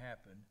what's going to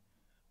happen.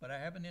 But I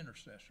have an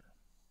intercessor.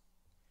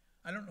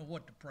 I don't know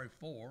what to pray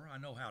for. I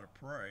know how to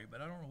pray, but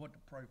I don't know what to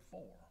pray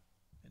for.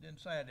 It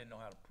didn't say I didn't know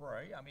how to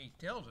pray. I mean,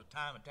 he tells us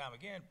time and time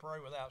again, pray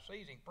without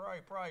ceasing.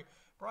 Pray, pray,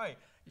 pray.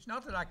 It's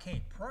not that I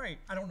can't pray.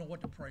 I don't know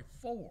what to pray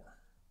for.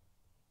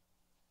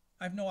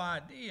 I have no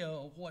idea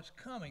of what's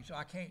coming, so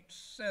I can't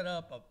set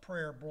up a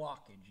prayer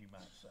blockage, you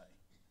might say.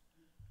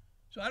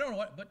 So I don't know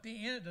what, but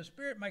the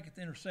Spirit maketh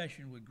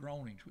intercession with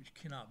groanings which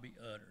cannot be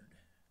uttered.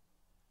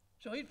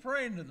 So he's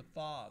praying to the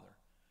Father.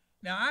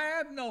 Now, I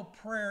have no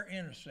prayer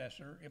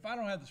intercessor if I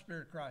don't have the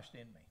Spirit of Christ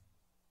in me.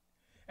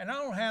 And I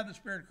don't have the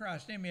Spirit of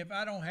Christ in me if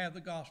I don't have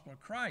the gospel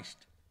of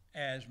Christ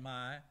as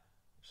my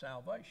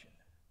salvation.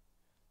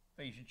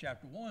 Ephesians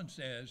chapter 1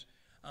 says,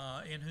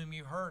 in whom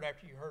you heard,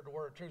 after you heard the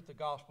word of truth, the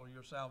gospel of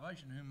your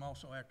salvation, whom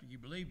also after you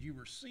believed, you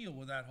were sealed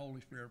with that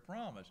Holy Spirit of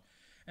promise.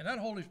 And that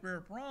Holy Spirit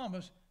of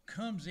promise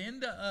comes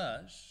into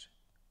us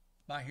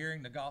by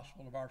hearing the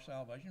gospel of our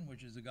salvation,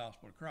 which is the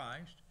gospel of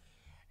Christ.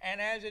 And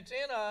as it's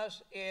in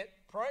us, it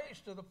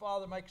prays to the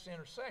Father, makes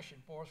intercession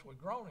for us with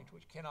groanings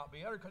which cannot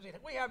be uttered, because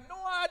we have no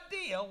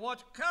idea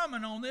what's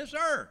coming on this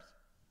earth.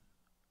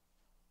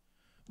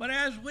 But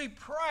as we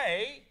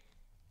pray,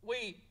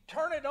 we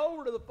turn it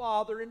over to the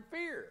Father in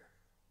fear.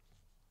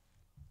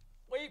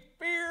 We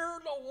fear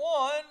the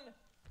one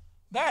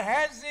that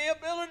has the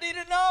ability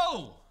to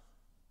know.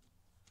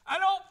 I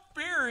don't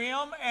fear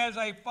him as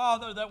a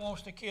father that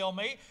wants to kill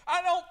me.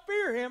 I don't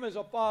fear him as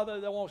a father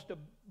that wants to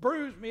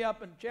bruise me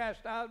up and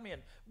chastise me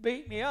and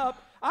beat me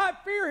up. I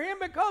fear him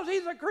because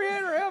he's the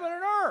creator of heaven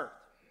and earth.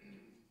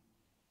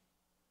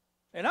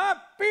 And I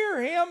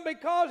fear him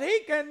because he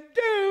can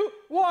do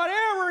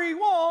whatever he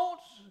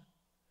wants.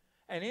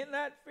 And in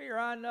that fear,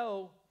 I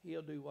know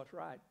he'll do what's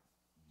right.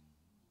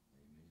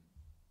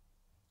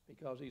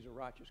 Because he's a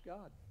righteous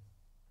God.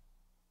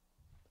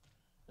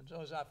 And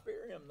so as I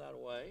fear him that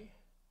way,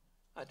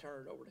 I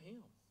turn it over to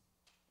him.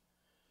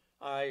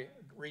 I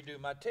redo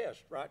my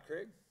test, right,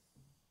 Craig?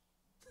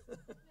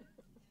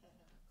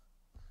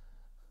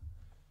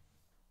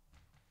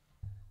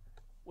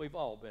 We've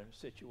all been in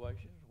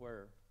situations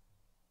where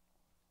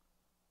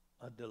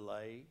a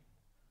delay,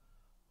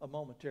 a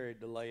momentary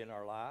delay in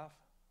our life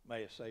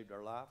may have saved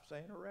our life,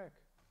 say in a wreck.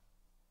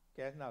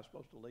 Kathy and I was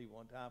supposed to leave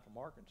one time from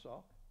Arkansas,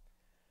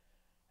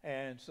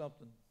 and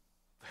something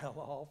fell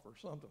off or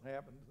something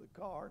happened to the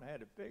car, and I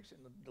had to fix it,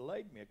 and it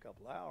delayed me a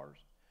couple of hours.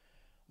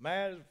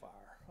 Mad as a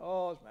fire.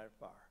 Oh, it's mad as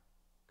fire.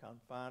 Come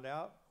to find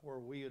out where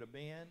we would have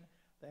been,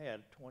 they had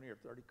a 20 or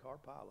 30 car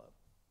pileup.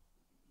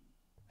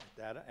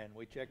 And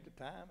we checked the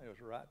time. It was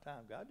the right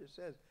time. God just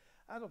says,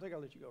 I don't think I'll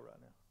let you go right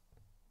now.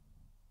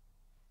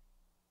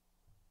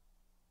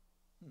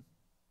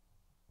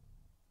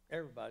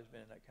 Everybody's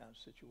been in that kind of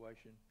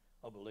situation,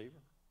 a believer.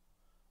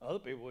 Other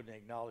people wouldn't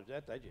acknowledge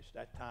that. They just,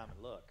 that time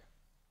and luck.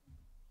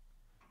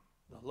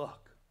 The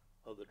luck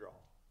of the draw.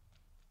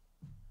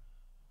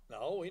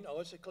 No, we know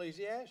it's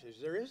Ecclesiastes.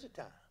 There is a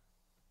time.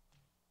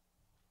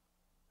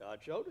 God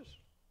showed us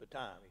the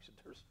time. He said,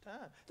 there's a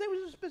time. There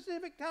was a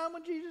specific time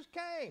when Jesus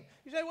came.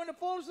 He said, when the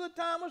fullness of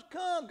the time was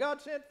come,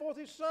 God sent forth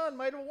his Son,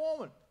 made of a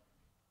woman,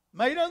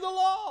 made of the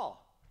law,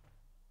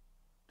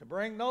 to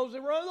bring those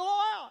that were under the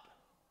law out.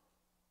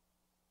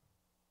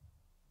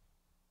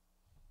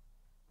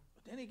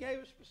 Then he gave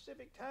a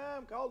specific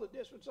time called the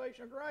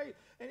dispensation of grace.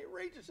 And he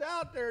reaches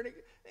out there, and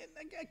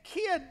a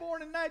kid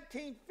born in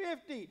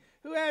 1950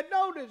 who had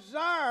no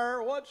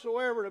desire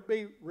whatsoever to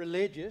be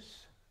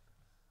religious,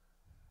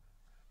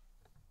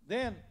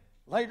 then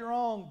later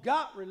on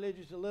got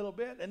religious a little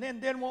bit, and then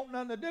didn't want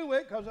nothing to do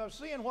with it because I was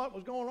seeing what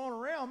was going on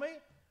around me.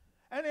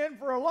 And then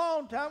for a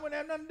long time, we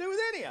didn't have nothing to do with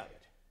any of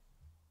it.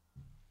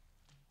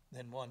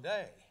 Then one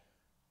day,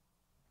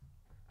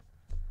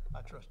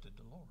 I trusted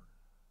the Lord.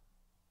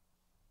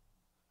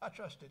 I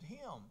trusted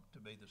him to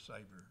be the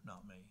Savior,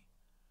 not me.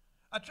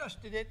 I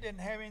trusted it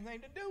didn't have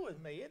anything to do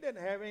with me. It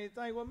didn't have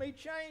anything with me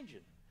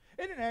changing.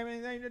 It didn't have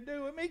anything to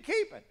do with me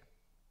keeping.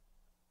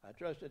 I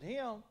trusted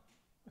him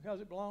because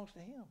it belongs to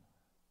him,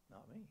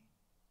 not me.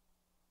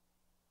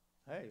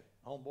 Hey,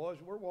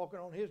 homeboys, we're walking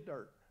on his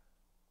dirt.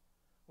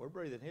 We're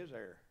breathing his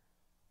air.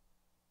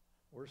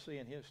 We're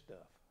seeing his stuff.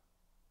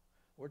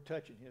 We're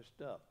touching his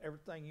stuff.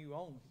 Everything you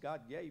own,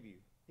 God gave you.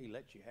 He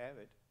lets you have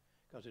it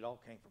because it all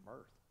came from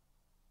earth.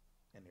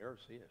 And the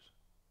earth's his.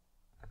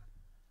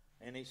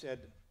 And he said,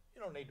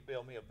 you don't need to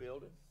build me a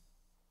building.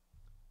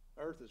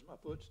 Earth is my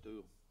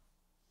footstool.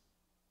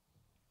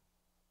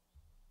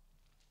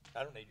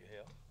 I don't need your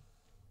help.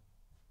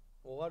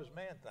 Well, what does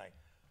man think?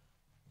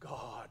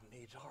 God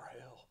needs our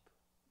help.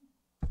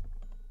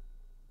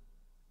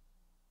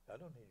 I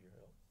don't need your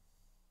help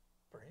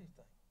for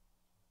anything.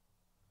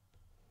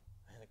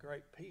 And the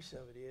great piece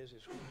of it is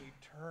when you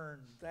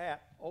turn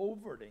that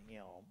over to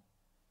him,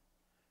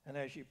 and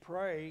as you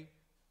pray,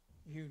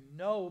 you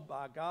know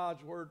by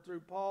God's word through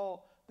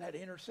Paul that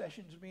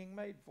intercession's being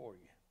made for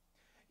you.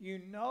 You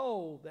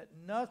know that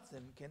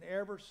nothing can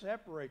ever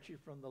separate you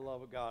from the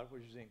love of God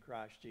which is in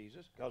Christ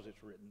Jesus, because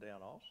it's written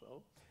down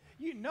also.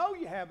 You know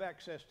you have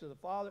access to the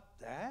Father.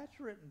 That's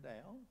written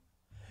down.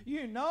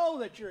 You know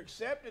that you're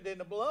accepted in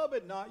the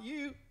beloved, not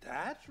you.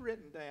 That's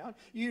written down.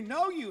 You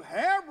know you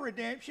have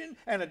redemption,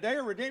 and a day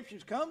of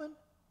redemption's coming.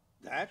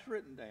 That's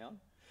written down.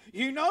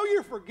 You know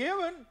you're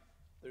forgiven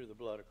through the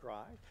blood of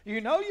Christ. You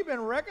know you've been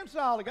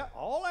reconciled to God.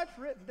 All that's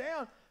written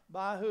down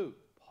by who?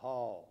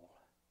 Paul.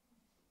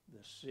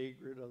 The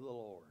secret of the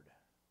Lord.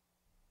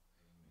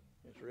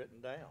 It's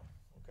written down.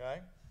 Okay?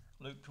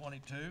 Luke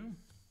 22.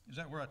 Is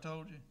that where I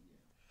told you?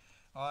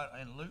 All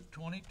right, in Luke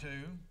 22,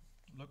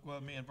 look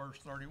with me in verse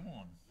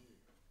 31.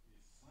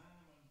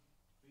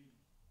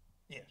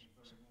 Yes,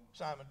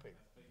 Simon Peter.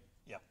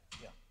 Yeah.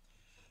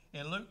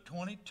 In Luke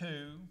 22,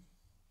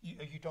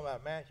 are you talking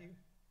about Matthew?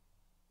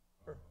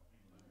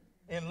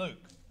 In Luke,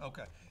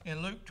 okay.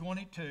 In Luke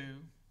 22,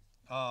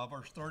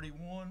 verse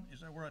 31,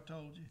 is that where I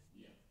told you?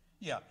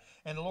 Yeah.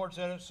 And the Lord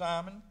said unto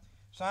Simon,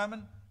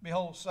 Simon,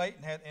 behold,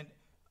 Satan hath...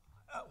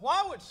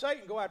 why would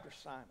Satan go after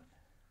Simon?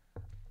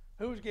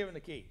 Who's given the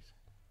keys?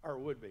 Or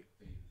would be?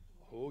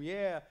 Oh,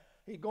 yeah.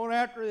 He's going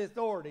after the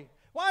authority.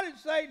 Why did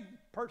Satan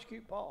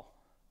persecute Paul?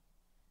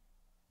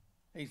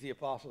 He's the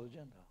apostle of the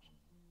Gentiles.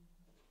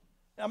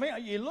 I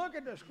mean, you look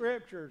at the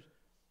scriptures.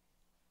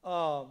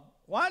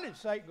 Why did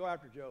Satan go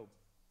after Job?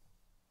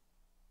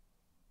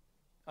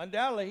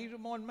 Undoubtedly, he's the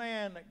one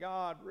man that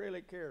God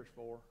really cares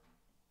for.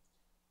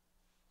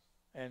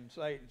 And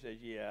Satan says,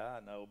 yeah,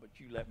 I know, but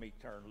you let me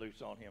turn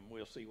loose on him.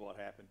 We'll see what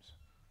happens.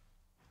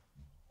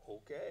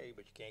 Okay,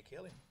 but you can't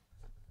kill him.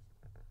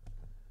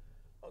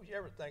 Folks, you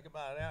ever think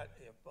about that?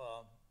 If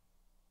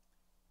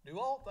do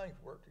all things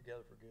work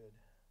together for good?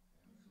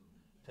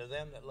 To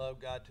them that love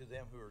God, to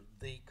them who are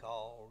the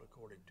called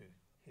according to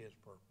His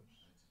purpose.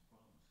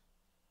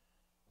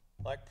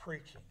 Like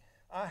preaching.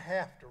 I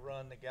have to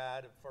run the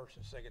guide of 1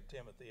 and 2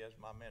 Timothy as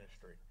my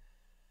ministry.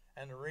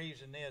 And the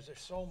reason is there's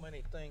so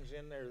many things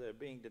in there that are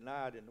being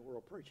denied in the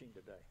world preaching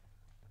today.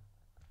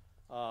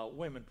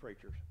 Women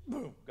preachers,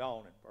 boom,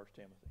 gone in 1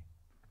 Timothy.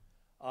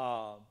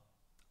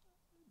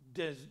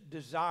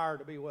 Desire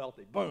to be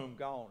wealthy, boom,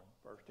 gone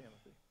in 1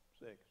 Timothy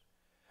 6.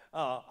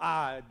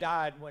 I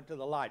died and went to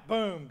the light,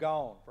 boom,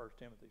 gone, 1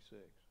 Timothy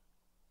 6.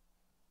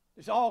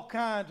 There's all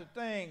kinds of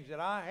things that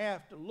I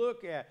have to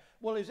look at.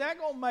 Well, is that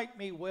going to make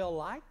me well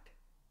liked?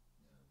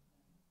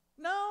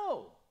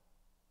 No.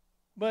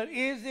 But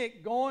is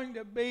it going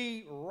to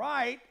be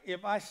right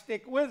if I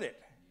stick with it?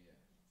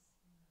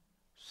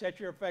 Set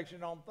your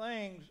affection on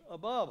things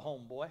above,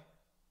 homeboy.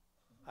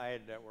 I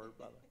added that word,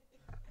 by the way.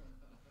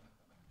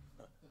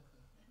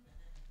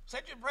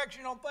 Set your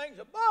affection on things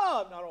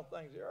above, not on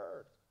things of the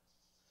earth.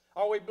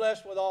 Are we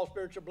blessed with all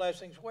spiritual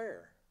blessings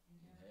where?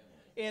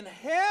 In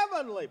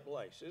heavenly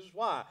places.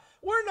 Why?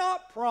 We're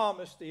not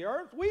promised the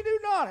earth. We do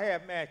not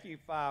have Matthew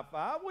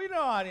 5:5. We do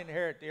not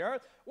inherit the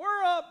earth.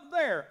 We're up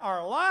there.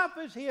 Our life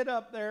is hid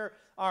up there.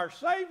 Our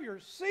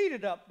Savior's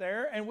seated up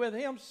there. And with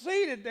Him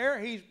seated there,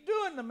 He's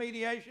doing the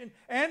mediation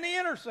and the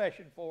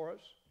intercession for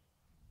us.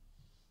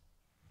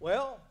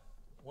 Well,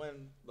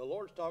 when the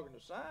Lord's talking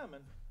to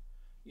Simon,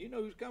 you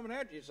know who's coming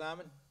after you,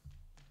 Simon.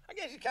 I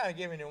guess He's kind of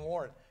giving him a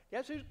warning.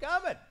 Guess who's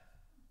coming?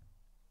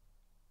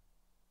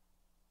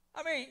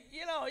 I mean,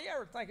 you know, you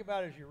ever think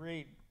about it as you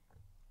read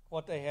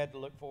what they had to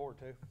look forward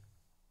to?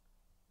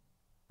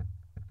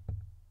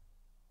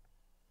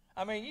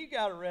 I mean, you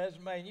got a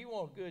resume and you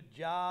want a good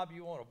job,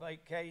 you want a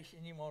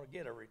vacation, you want to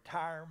get a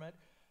retirement.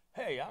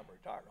 Hey, I'm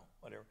retired,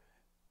 whatever.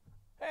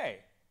 Hey,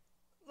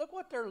 look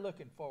what they're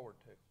looking forward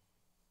to.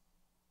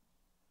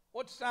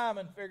 What's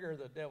Simon figure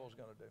the devil's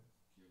going to do?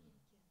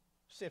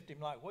 Sift him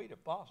like wheat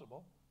if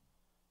possible.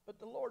 But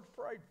the Lord's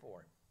prayed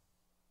for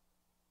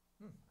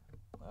him.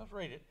 Let's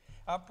read it.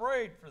 I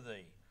prayed for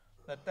thee,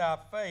 that thy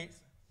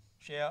faith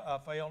shall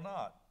fail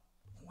not.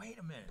 Wait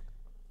a minute.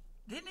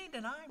 Didn't he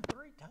deny him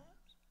 3 times?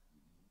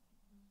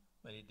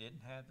 But he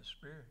didn't have the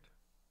Spirit.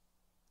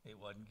 It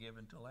wasn't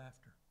given till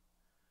after.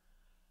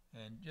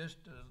 And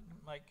just to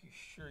make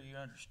sure you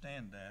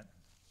understand that.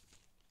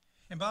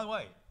 And by the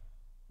way,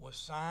 was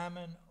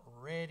Simon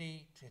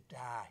ready to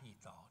die, he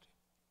thought,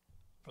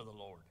 for the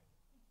Lord?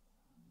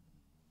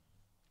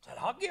 Said,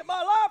 I'll give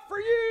my life for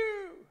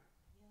you.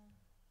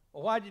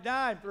 Well, why'd you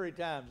die him 3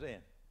 times then?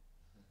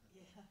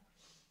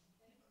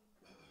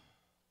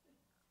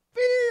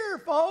 Fear,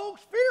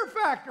 folks. Fear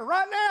factor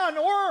right now in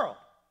the world.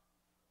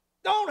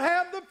 Don't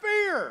have the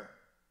fear.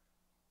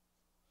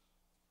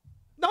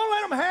 Don't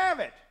let them have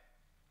it.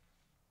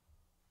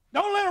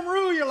 Don't let them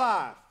rule your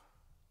life.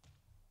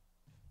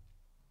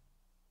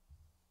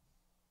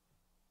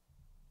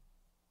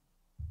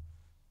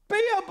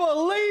 Be a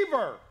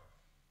believer.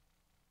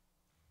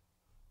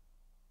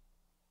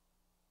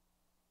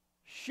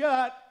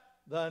 Shut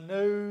the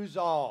news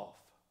off.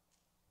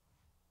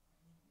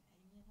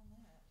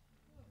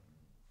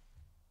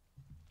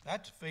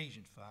 That's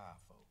Ephesians 5,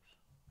 folks.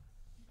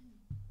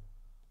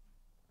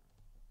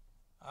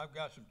 I've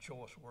got some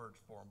choice words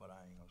for them, but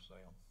I ain't going to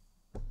say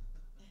them.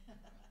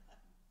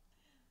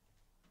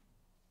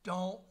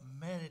 Don't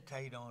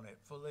meditate on it.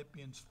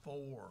 Philippians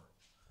 4.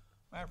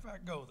 Matter of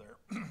fact, go there.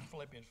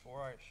 Philippians 4.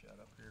 All right, shut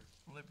up here.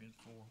 Philippians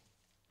 4.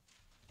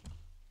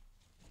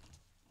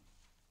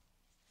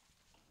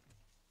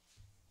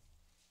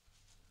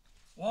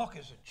 Walk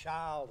as a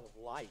child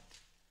of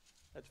light.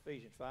 That's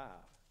Ephesians 5.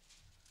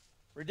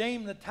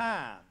 Redeem the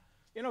time.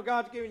 You know,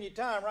 God's giving you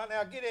time right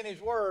now. Get in His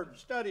Word and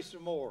study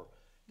some more.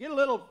 Get a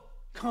little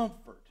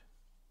comfort.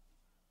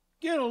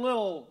 Get a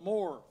little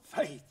more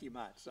faith, you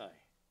might say.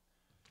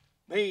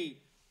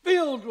 Be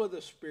filled with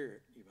the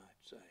Spirit, you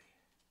might say.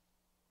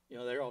 You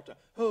know, they're all the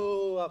time,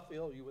 oh, I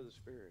fill you with the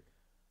Spirit.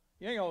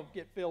 You ain't going to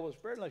get filled with the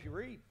Spirit unless you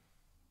read.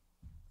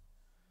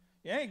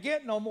 You ain't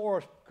getting no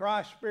more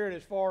Christ's Spirit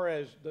as far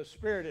as the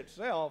Spirit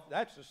itself.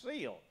 That's the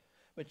seal.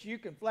 But you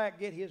can flat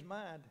get His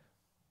mind.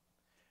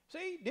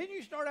 See, didn't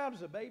you start out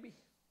as a baby?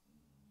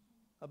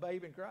 A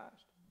babe in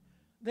Christ?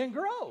 Then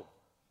grow.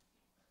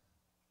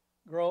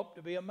 Grow up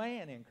to be a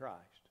man in Christ.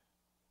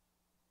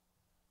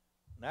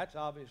 And that's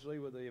obviously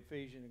with the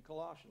Ephesian and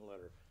Colossian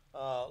letter.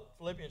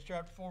 Philippians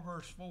chapter 4,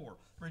 verse 4.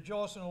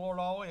 Rejoice in the Lord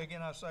always.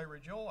 Again, I say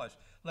rejoice.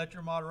 Let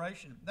your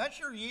moderation. That's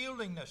your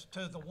yieldingness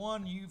to the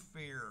one you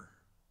fear.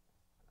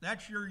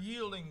 That's your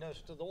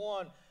yieldingness to the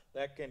one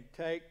that can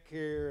take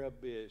care of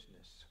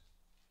business.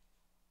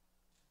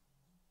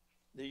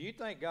 Do you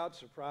think God's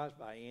surprised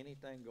by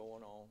anything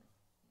going on?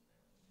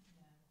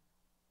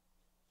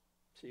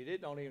 See,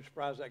 it don't even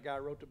surprise that guy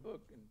wrote the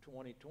book in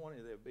 2020.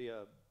 There'll be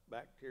a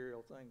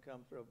bacterial thing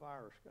come through, a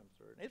virus come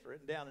through. And it's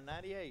written down in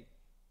 98.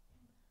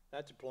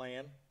 That's a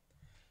plan.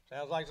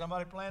 Sounds like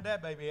somebody planned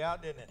that baby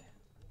out, didn't it?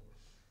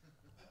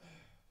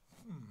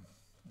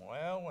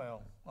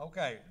 Well.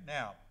 Okay,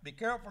 now, be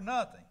careful for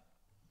nothing,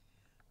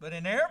 but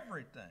in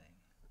everything,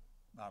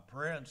 by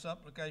prayer and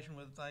supplication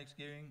with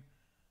thanksgiving,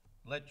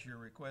 let your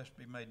request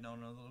be made known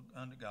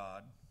unto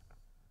God.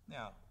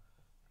 Now,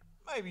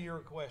 maybe your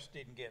request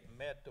didn't get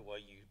met the way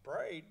you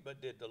prayed,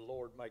 but did the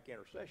Lord make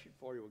intercession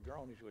for you with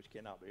groanings which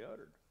cannot be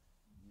uttered?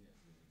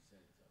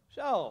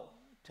 So,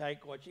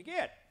 take what you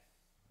get.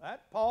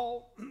 That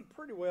Paul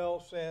pretty well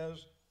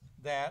says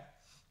that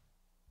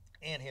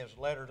in his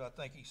letters. I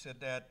think he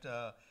said that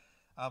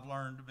I've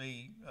learned to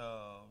be,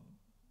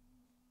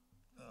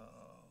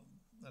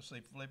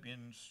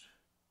 Philippians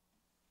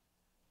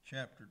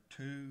chapter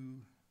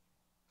 2,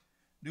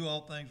 do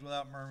all things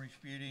without murmuring,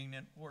 disputing.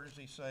 And where does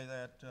he say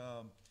that?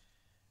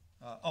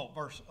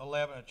 Verse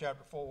 11 of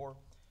chapter 4.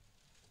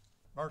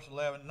 Verse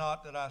 11,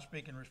 not that I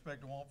speak in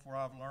respect of want, for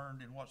I've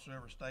learned in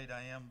whatsoever state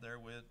I am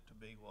therewith to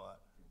be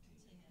what?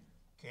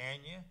 Can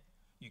you?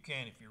 You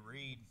can if you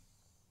read.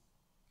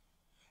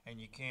 And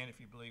you can if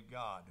you believe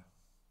God.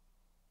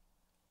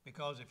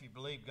 Because if you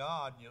believe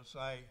God, you'll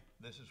say,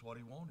 this is what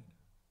he wanted.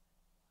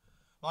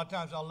 A lot of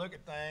times I'll look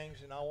at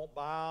things and I won't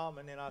buy them,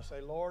 and then I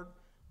say, Lord,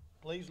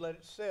 please let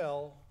it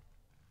sell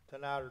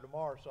tonight or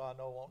tomorrow so I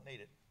know I won't need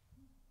it.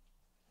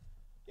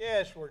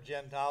 Yes, we're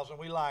Gentiles and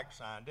we like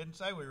signs. Didn't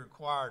say we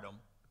required them.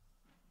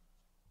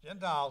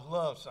 Gentiles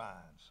love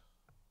signs.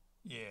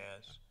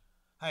 Yes.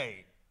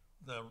 Hey,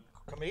 the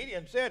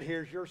comedian said,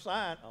 here's your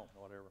sign. Oh,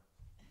 whatever.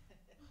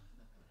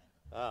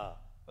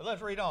 But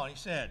let's read on. He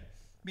said,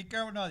 be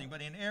careful of nothing,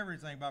 but in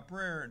everything by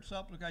prayer and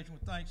supplication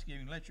with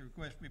thanksgiving, let your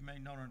requests be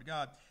made known unto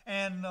God.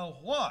 And the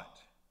what?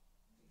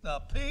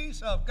 The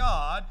peace of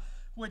God,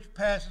 which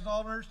passes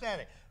all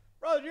understanding.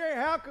 Brother Jerry,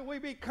 how can we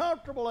be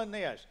comfortable in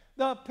this?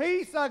 The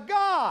peace of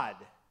God.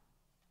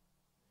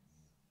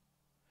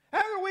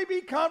 How can we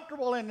be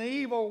comfortable in the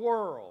evil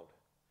world,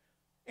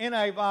 in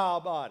a vile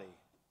body?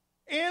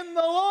 In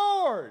the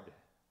Lord.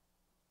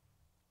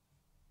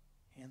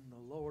 In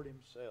the Lord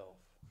himself.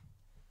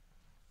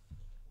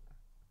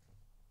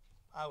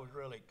 I was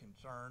really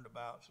concerned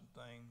about some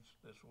things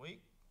this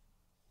week,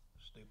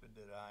 stupid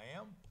that I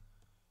am,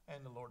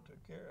 and the Lord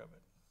took care of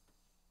it.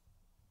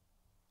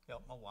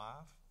 Helped my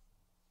wife.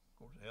 Of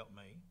course, it helped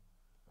me.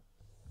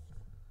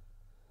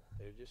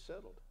 They're just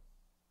settled.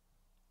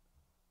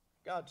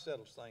 God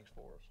settles things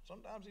for us.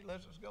 Sometimes he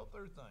lets us go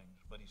through things,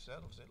 but he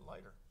settles it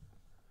later.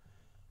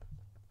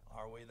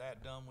 Are we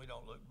that dumb we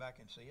don't look back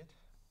and see it?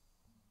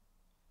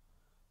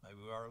 Maybe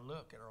we ought to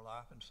look at our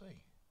life and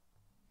see.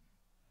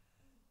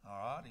 All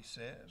right, he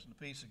says, and the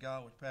peace of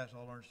God which passes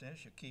all understanding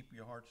shall keep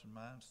your hearts and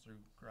minds through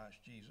Christ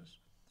Jesus.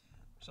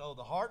 So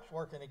the heart's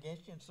working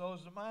against you, and so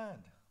is the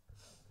mind.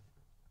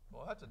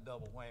 Well, that's a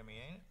double whammy,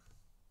 ain't it?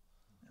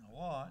 Now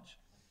watch.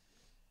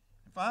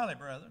 And finally,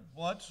 brethren,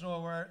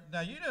 whatsoever, now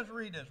you just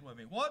read this with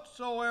me.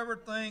 Whatsoever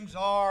things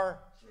are,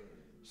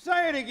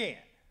 say it again.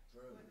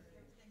 True.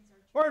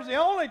 Where's the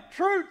only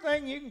true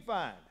thing you can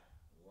find?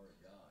 The Word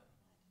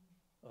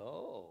of God.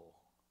 Oh.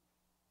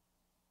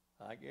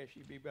 I guess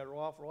you'd be better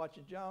off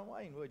watching John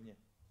Wayne, wouldn't you?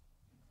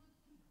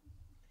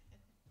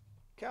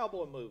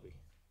 Cowboy movie.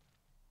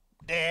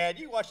 Dad,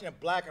 you watching them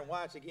black and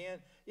whites again?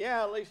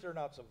 Yeah, at least they're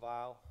not so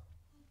vile.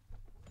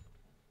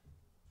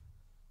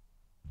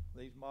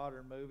 These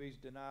modern movies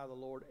deny the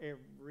Lord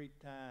every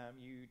time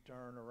you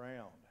turn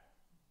around.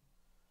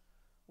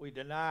 We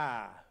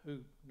deny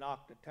who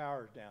knocked the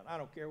towers down. I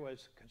don't care whether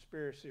it's a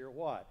conspiracy or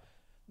what.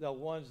 The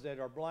ones that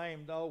are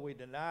blamed, though, we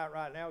deny it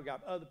right now. We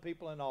got other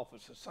people in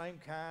office, the same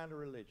kind of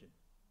religion.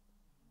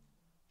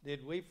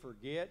 Did we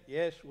forget?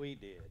 Yes, we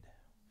did.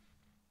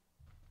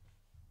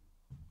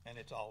 And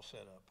it's all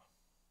set up.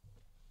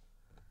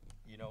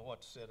 You know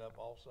what's set up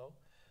also?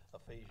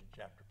 Ephesians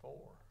chapter 4.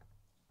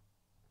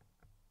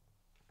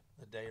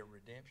 The day of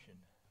redemption.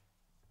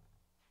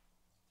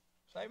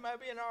 Say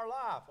maybe in our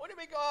life. Wouldn't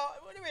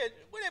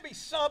it be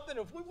something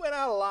if we went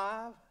out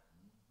alive?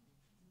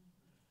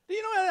 Do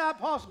you know that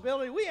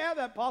possibility? We have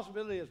that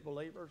possibility as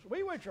believers.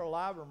 We which are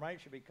alive and remain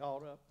should be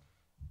caught up.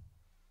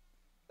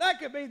 That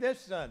could be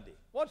this Sunday.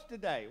 What's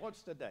today?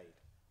 What's the date?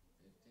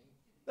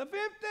 15th. The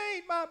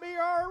 15th might be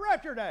our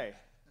rapture day.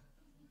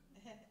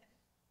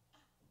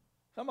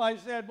 Somebody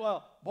said,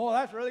 well, boy,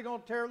 that's really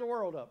going to tear the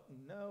world up.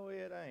 No,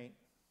 it ain't.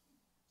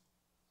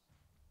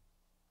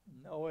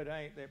 No, it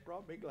ain't. They'll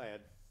probably be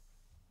glad.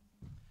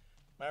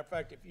 Matter of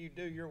fact, if you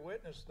do your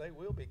witness, they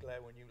will be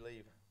glad when you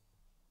leave.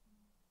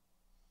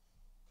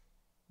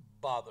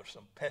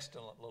 Bothersome,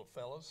 pestilent little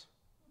fellas.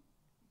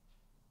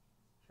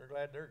 Sure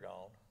glad they're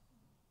gone.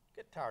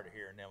 Get tired of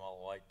hearing them all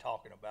the way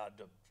talking about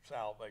the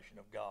salvation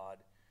of God.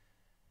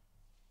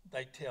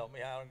 They tell me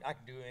I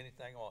can do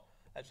anything.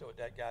 That's what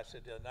that guy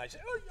said the other night. He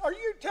said, are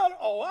you telling?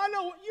 Oh, I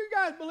know. You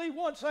guys believe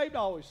once saved,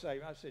 always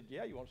saved. I said,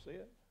 yeah, you want to see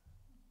it?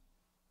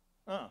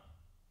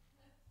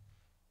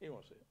 You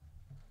want to see it?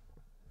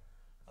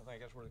 I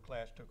think that's where the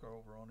class took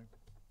over on him.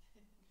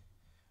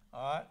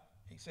 All right.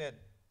 He said,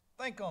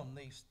 think on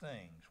these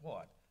things.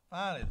 What?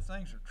 Finally, the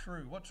things are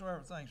true.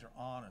 Whatsoever things are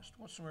honest.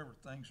 Whatsoever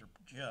things are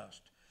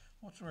just.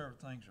 whatsoever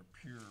things are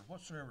pure,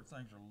 whatsoever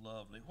things are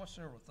lovely,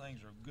 whatsoever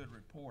things are of good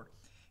report,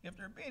 if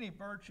there be any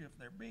virtue, if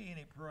there be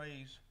any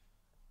praise,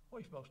 what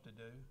are you supposed to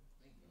do?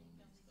 Think on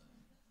these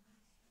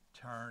things.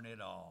 Turn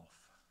it off.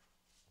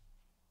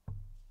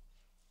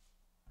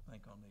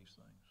 Think on these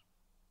things.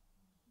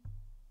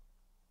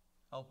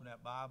 Open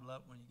that Bible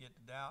up when you get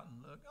to doubt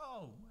and look,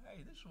 oh,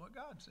 hey, this is what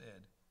God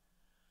said.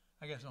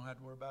 I guess I don't have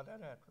to worry about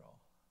that after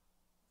all.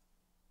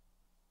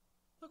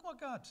 Look what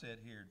God said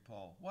here to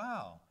Paul.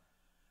 Wow.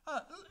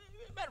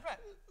 Matter of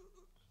fact,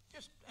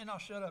 and I'll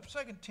shut up. 2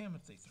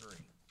 Timothy 3.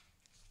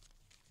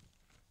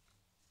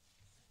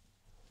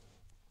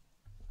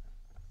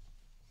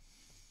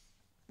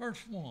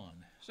 Verse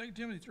 1. 2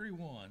 Timothy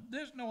 3:1.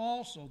 This know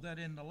also that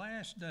in the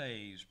last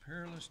days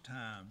perilous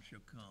times shall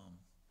come.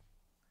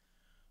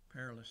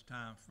 Perilous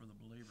times for the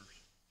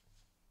believers.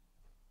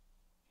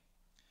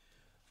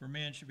 For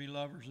men should be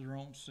lovers of their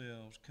own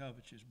selves,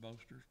 covetous,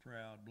 boasters,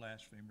 proud,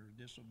 blasphemers,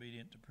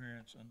 disobedient to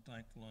parents,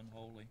 unthankful,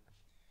 unholy,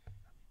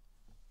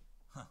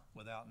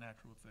 without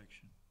natural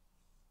affection.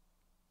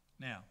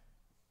 Now,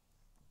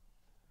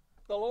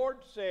 The Lord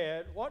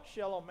said, what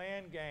shall a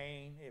man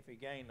gain if he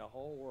gain the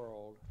whole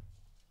world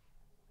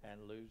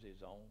and lose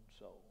his own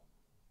soul?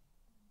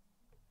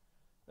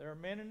 There are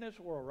men in this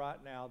world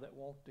right now that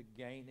want to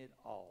gain it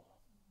all.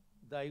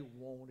 They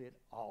want it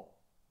all.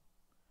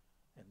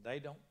 And they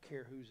don't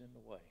care who's in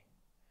the way.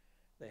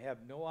 They have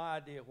no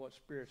idea what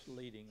Spirit's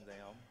leading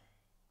them.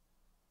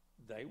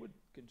 They would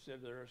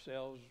consider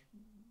themselves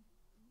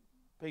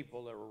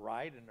people that are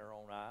right in their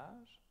own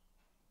eyes.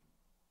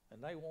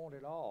 And they want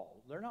it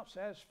all. They're not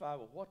satisfied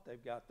with what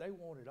they've got. They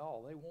want it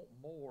all. They want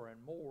more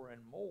and more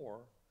and more.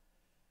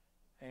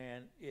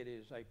 And it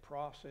is a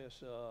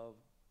process of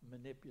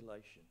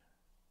manipulation.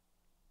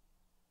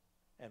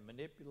 And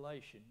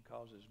manipulation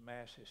causes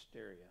mass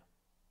hysteria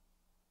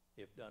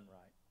if done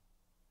right.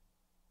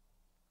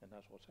 And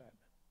that's what's happening.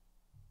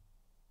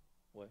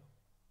 Well,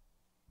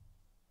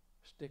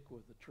 stick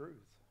with the truth.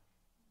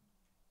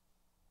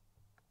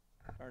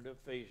 Turn to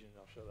Ephesians.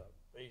 I'll shut up.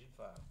 Ephesians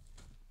 5.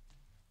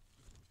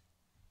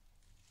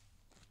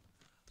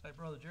 say,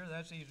 Brother Jerry,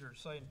 that's easier to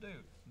say than do.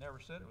 Never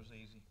said it was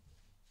easy.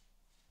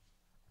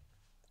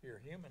 You're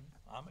human.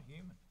 I'm a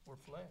human. We're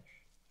flesh.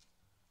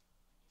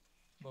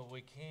 But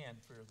we can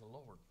fear the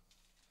Lord.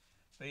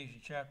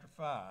 Ephesians chapter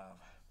 5,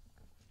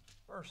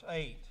 verse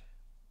 8.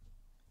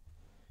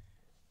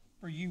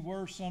 For you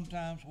were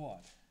sometimes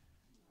what?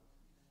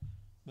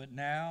 But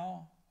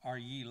now are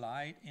ye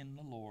light in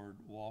the Lord,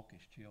 walk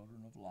as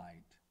children of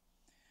light.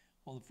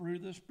 For the fruit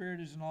of the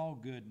Spirit is in all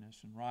goodness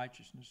and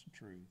righteousness and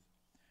truth,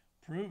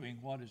 proving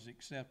what is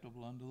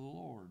acceptable unto the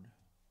Lord.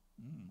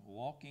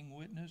 Walking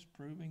witness,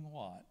 proving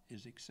what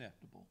is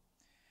acceptable.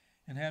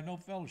 And have no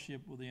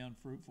fellowship with the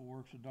unfruitful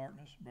works of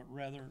darkness, but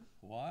rather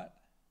what?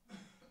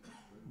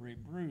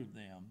 Reprove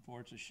them, for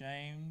it's a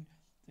shame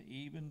to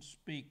even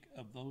speak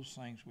of those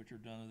things which are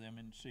done to them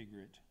in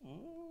secret.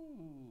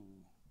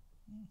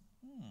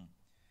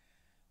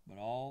 But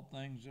all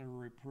things that are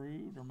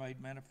reproved are made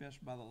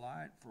manifest by the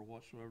light, for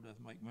whatsoever doth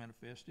make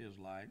manifest is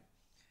light.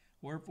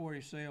 Wherefore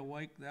he say,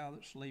 awake thou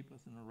that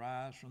sleepeth, and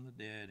arise from the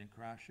dead, and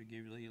Christ shall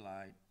give thee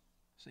light.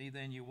 See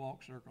then you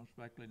walk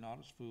circumspectly, not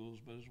as fools,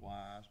 but as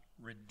wise,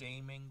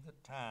 redeeming the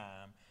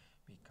time,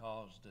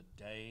 because the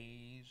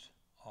days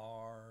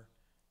are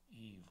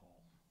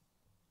evil.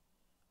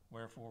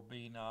 Wherefore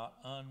be not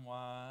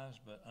unwise,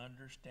 but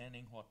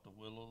understanding what the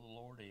will of the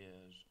Lord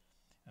is.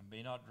 And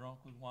be not drunk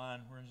with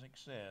wine wherein is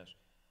excess,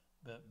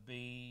 but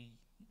be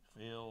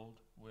filled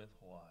with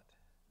what?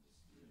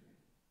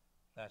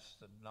 That's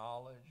the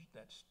knowledge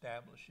that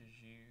establishes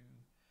you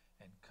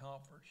and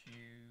comforts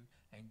you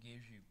and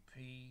gives you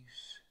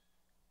peace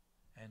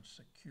and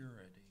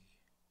security.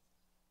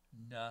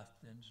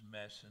 Nothing's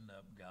messing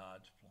up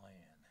God's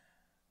plan.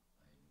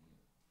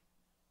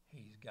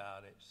 He's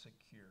got it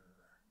secure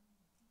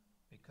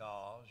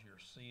because you're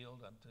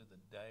sealed unto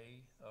the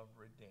day of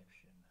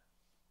redemption.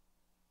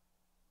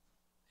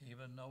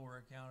 Even though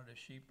we're accounted as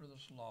sheep for the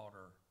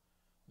slaughter,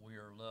 we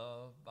are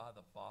loved by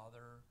the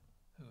Father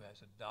who has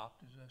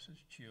adopted us as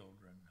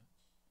children.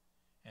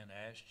 And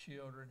as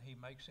children, he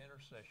makes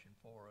intercession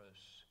for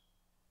us.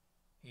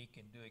 He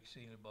can do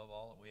exceeding above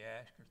all that we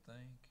ask or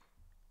think.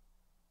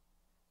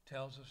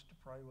 Tells us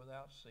to pray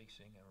without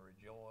ceasing and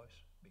rejoice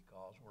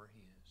because we're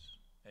his.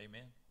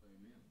 Amen?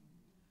 Amen.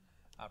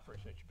 I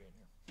appreciate you being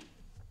here.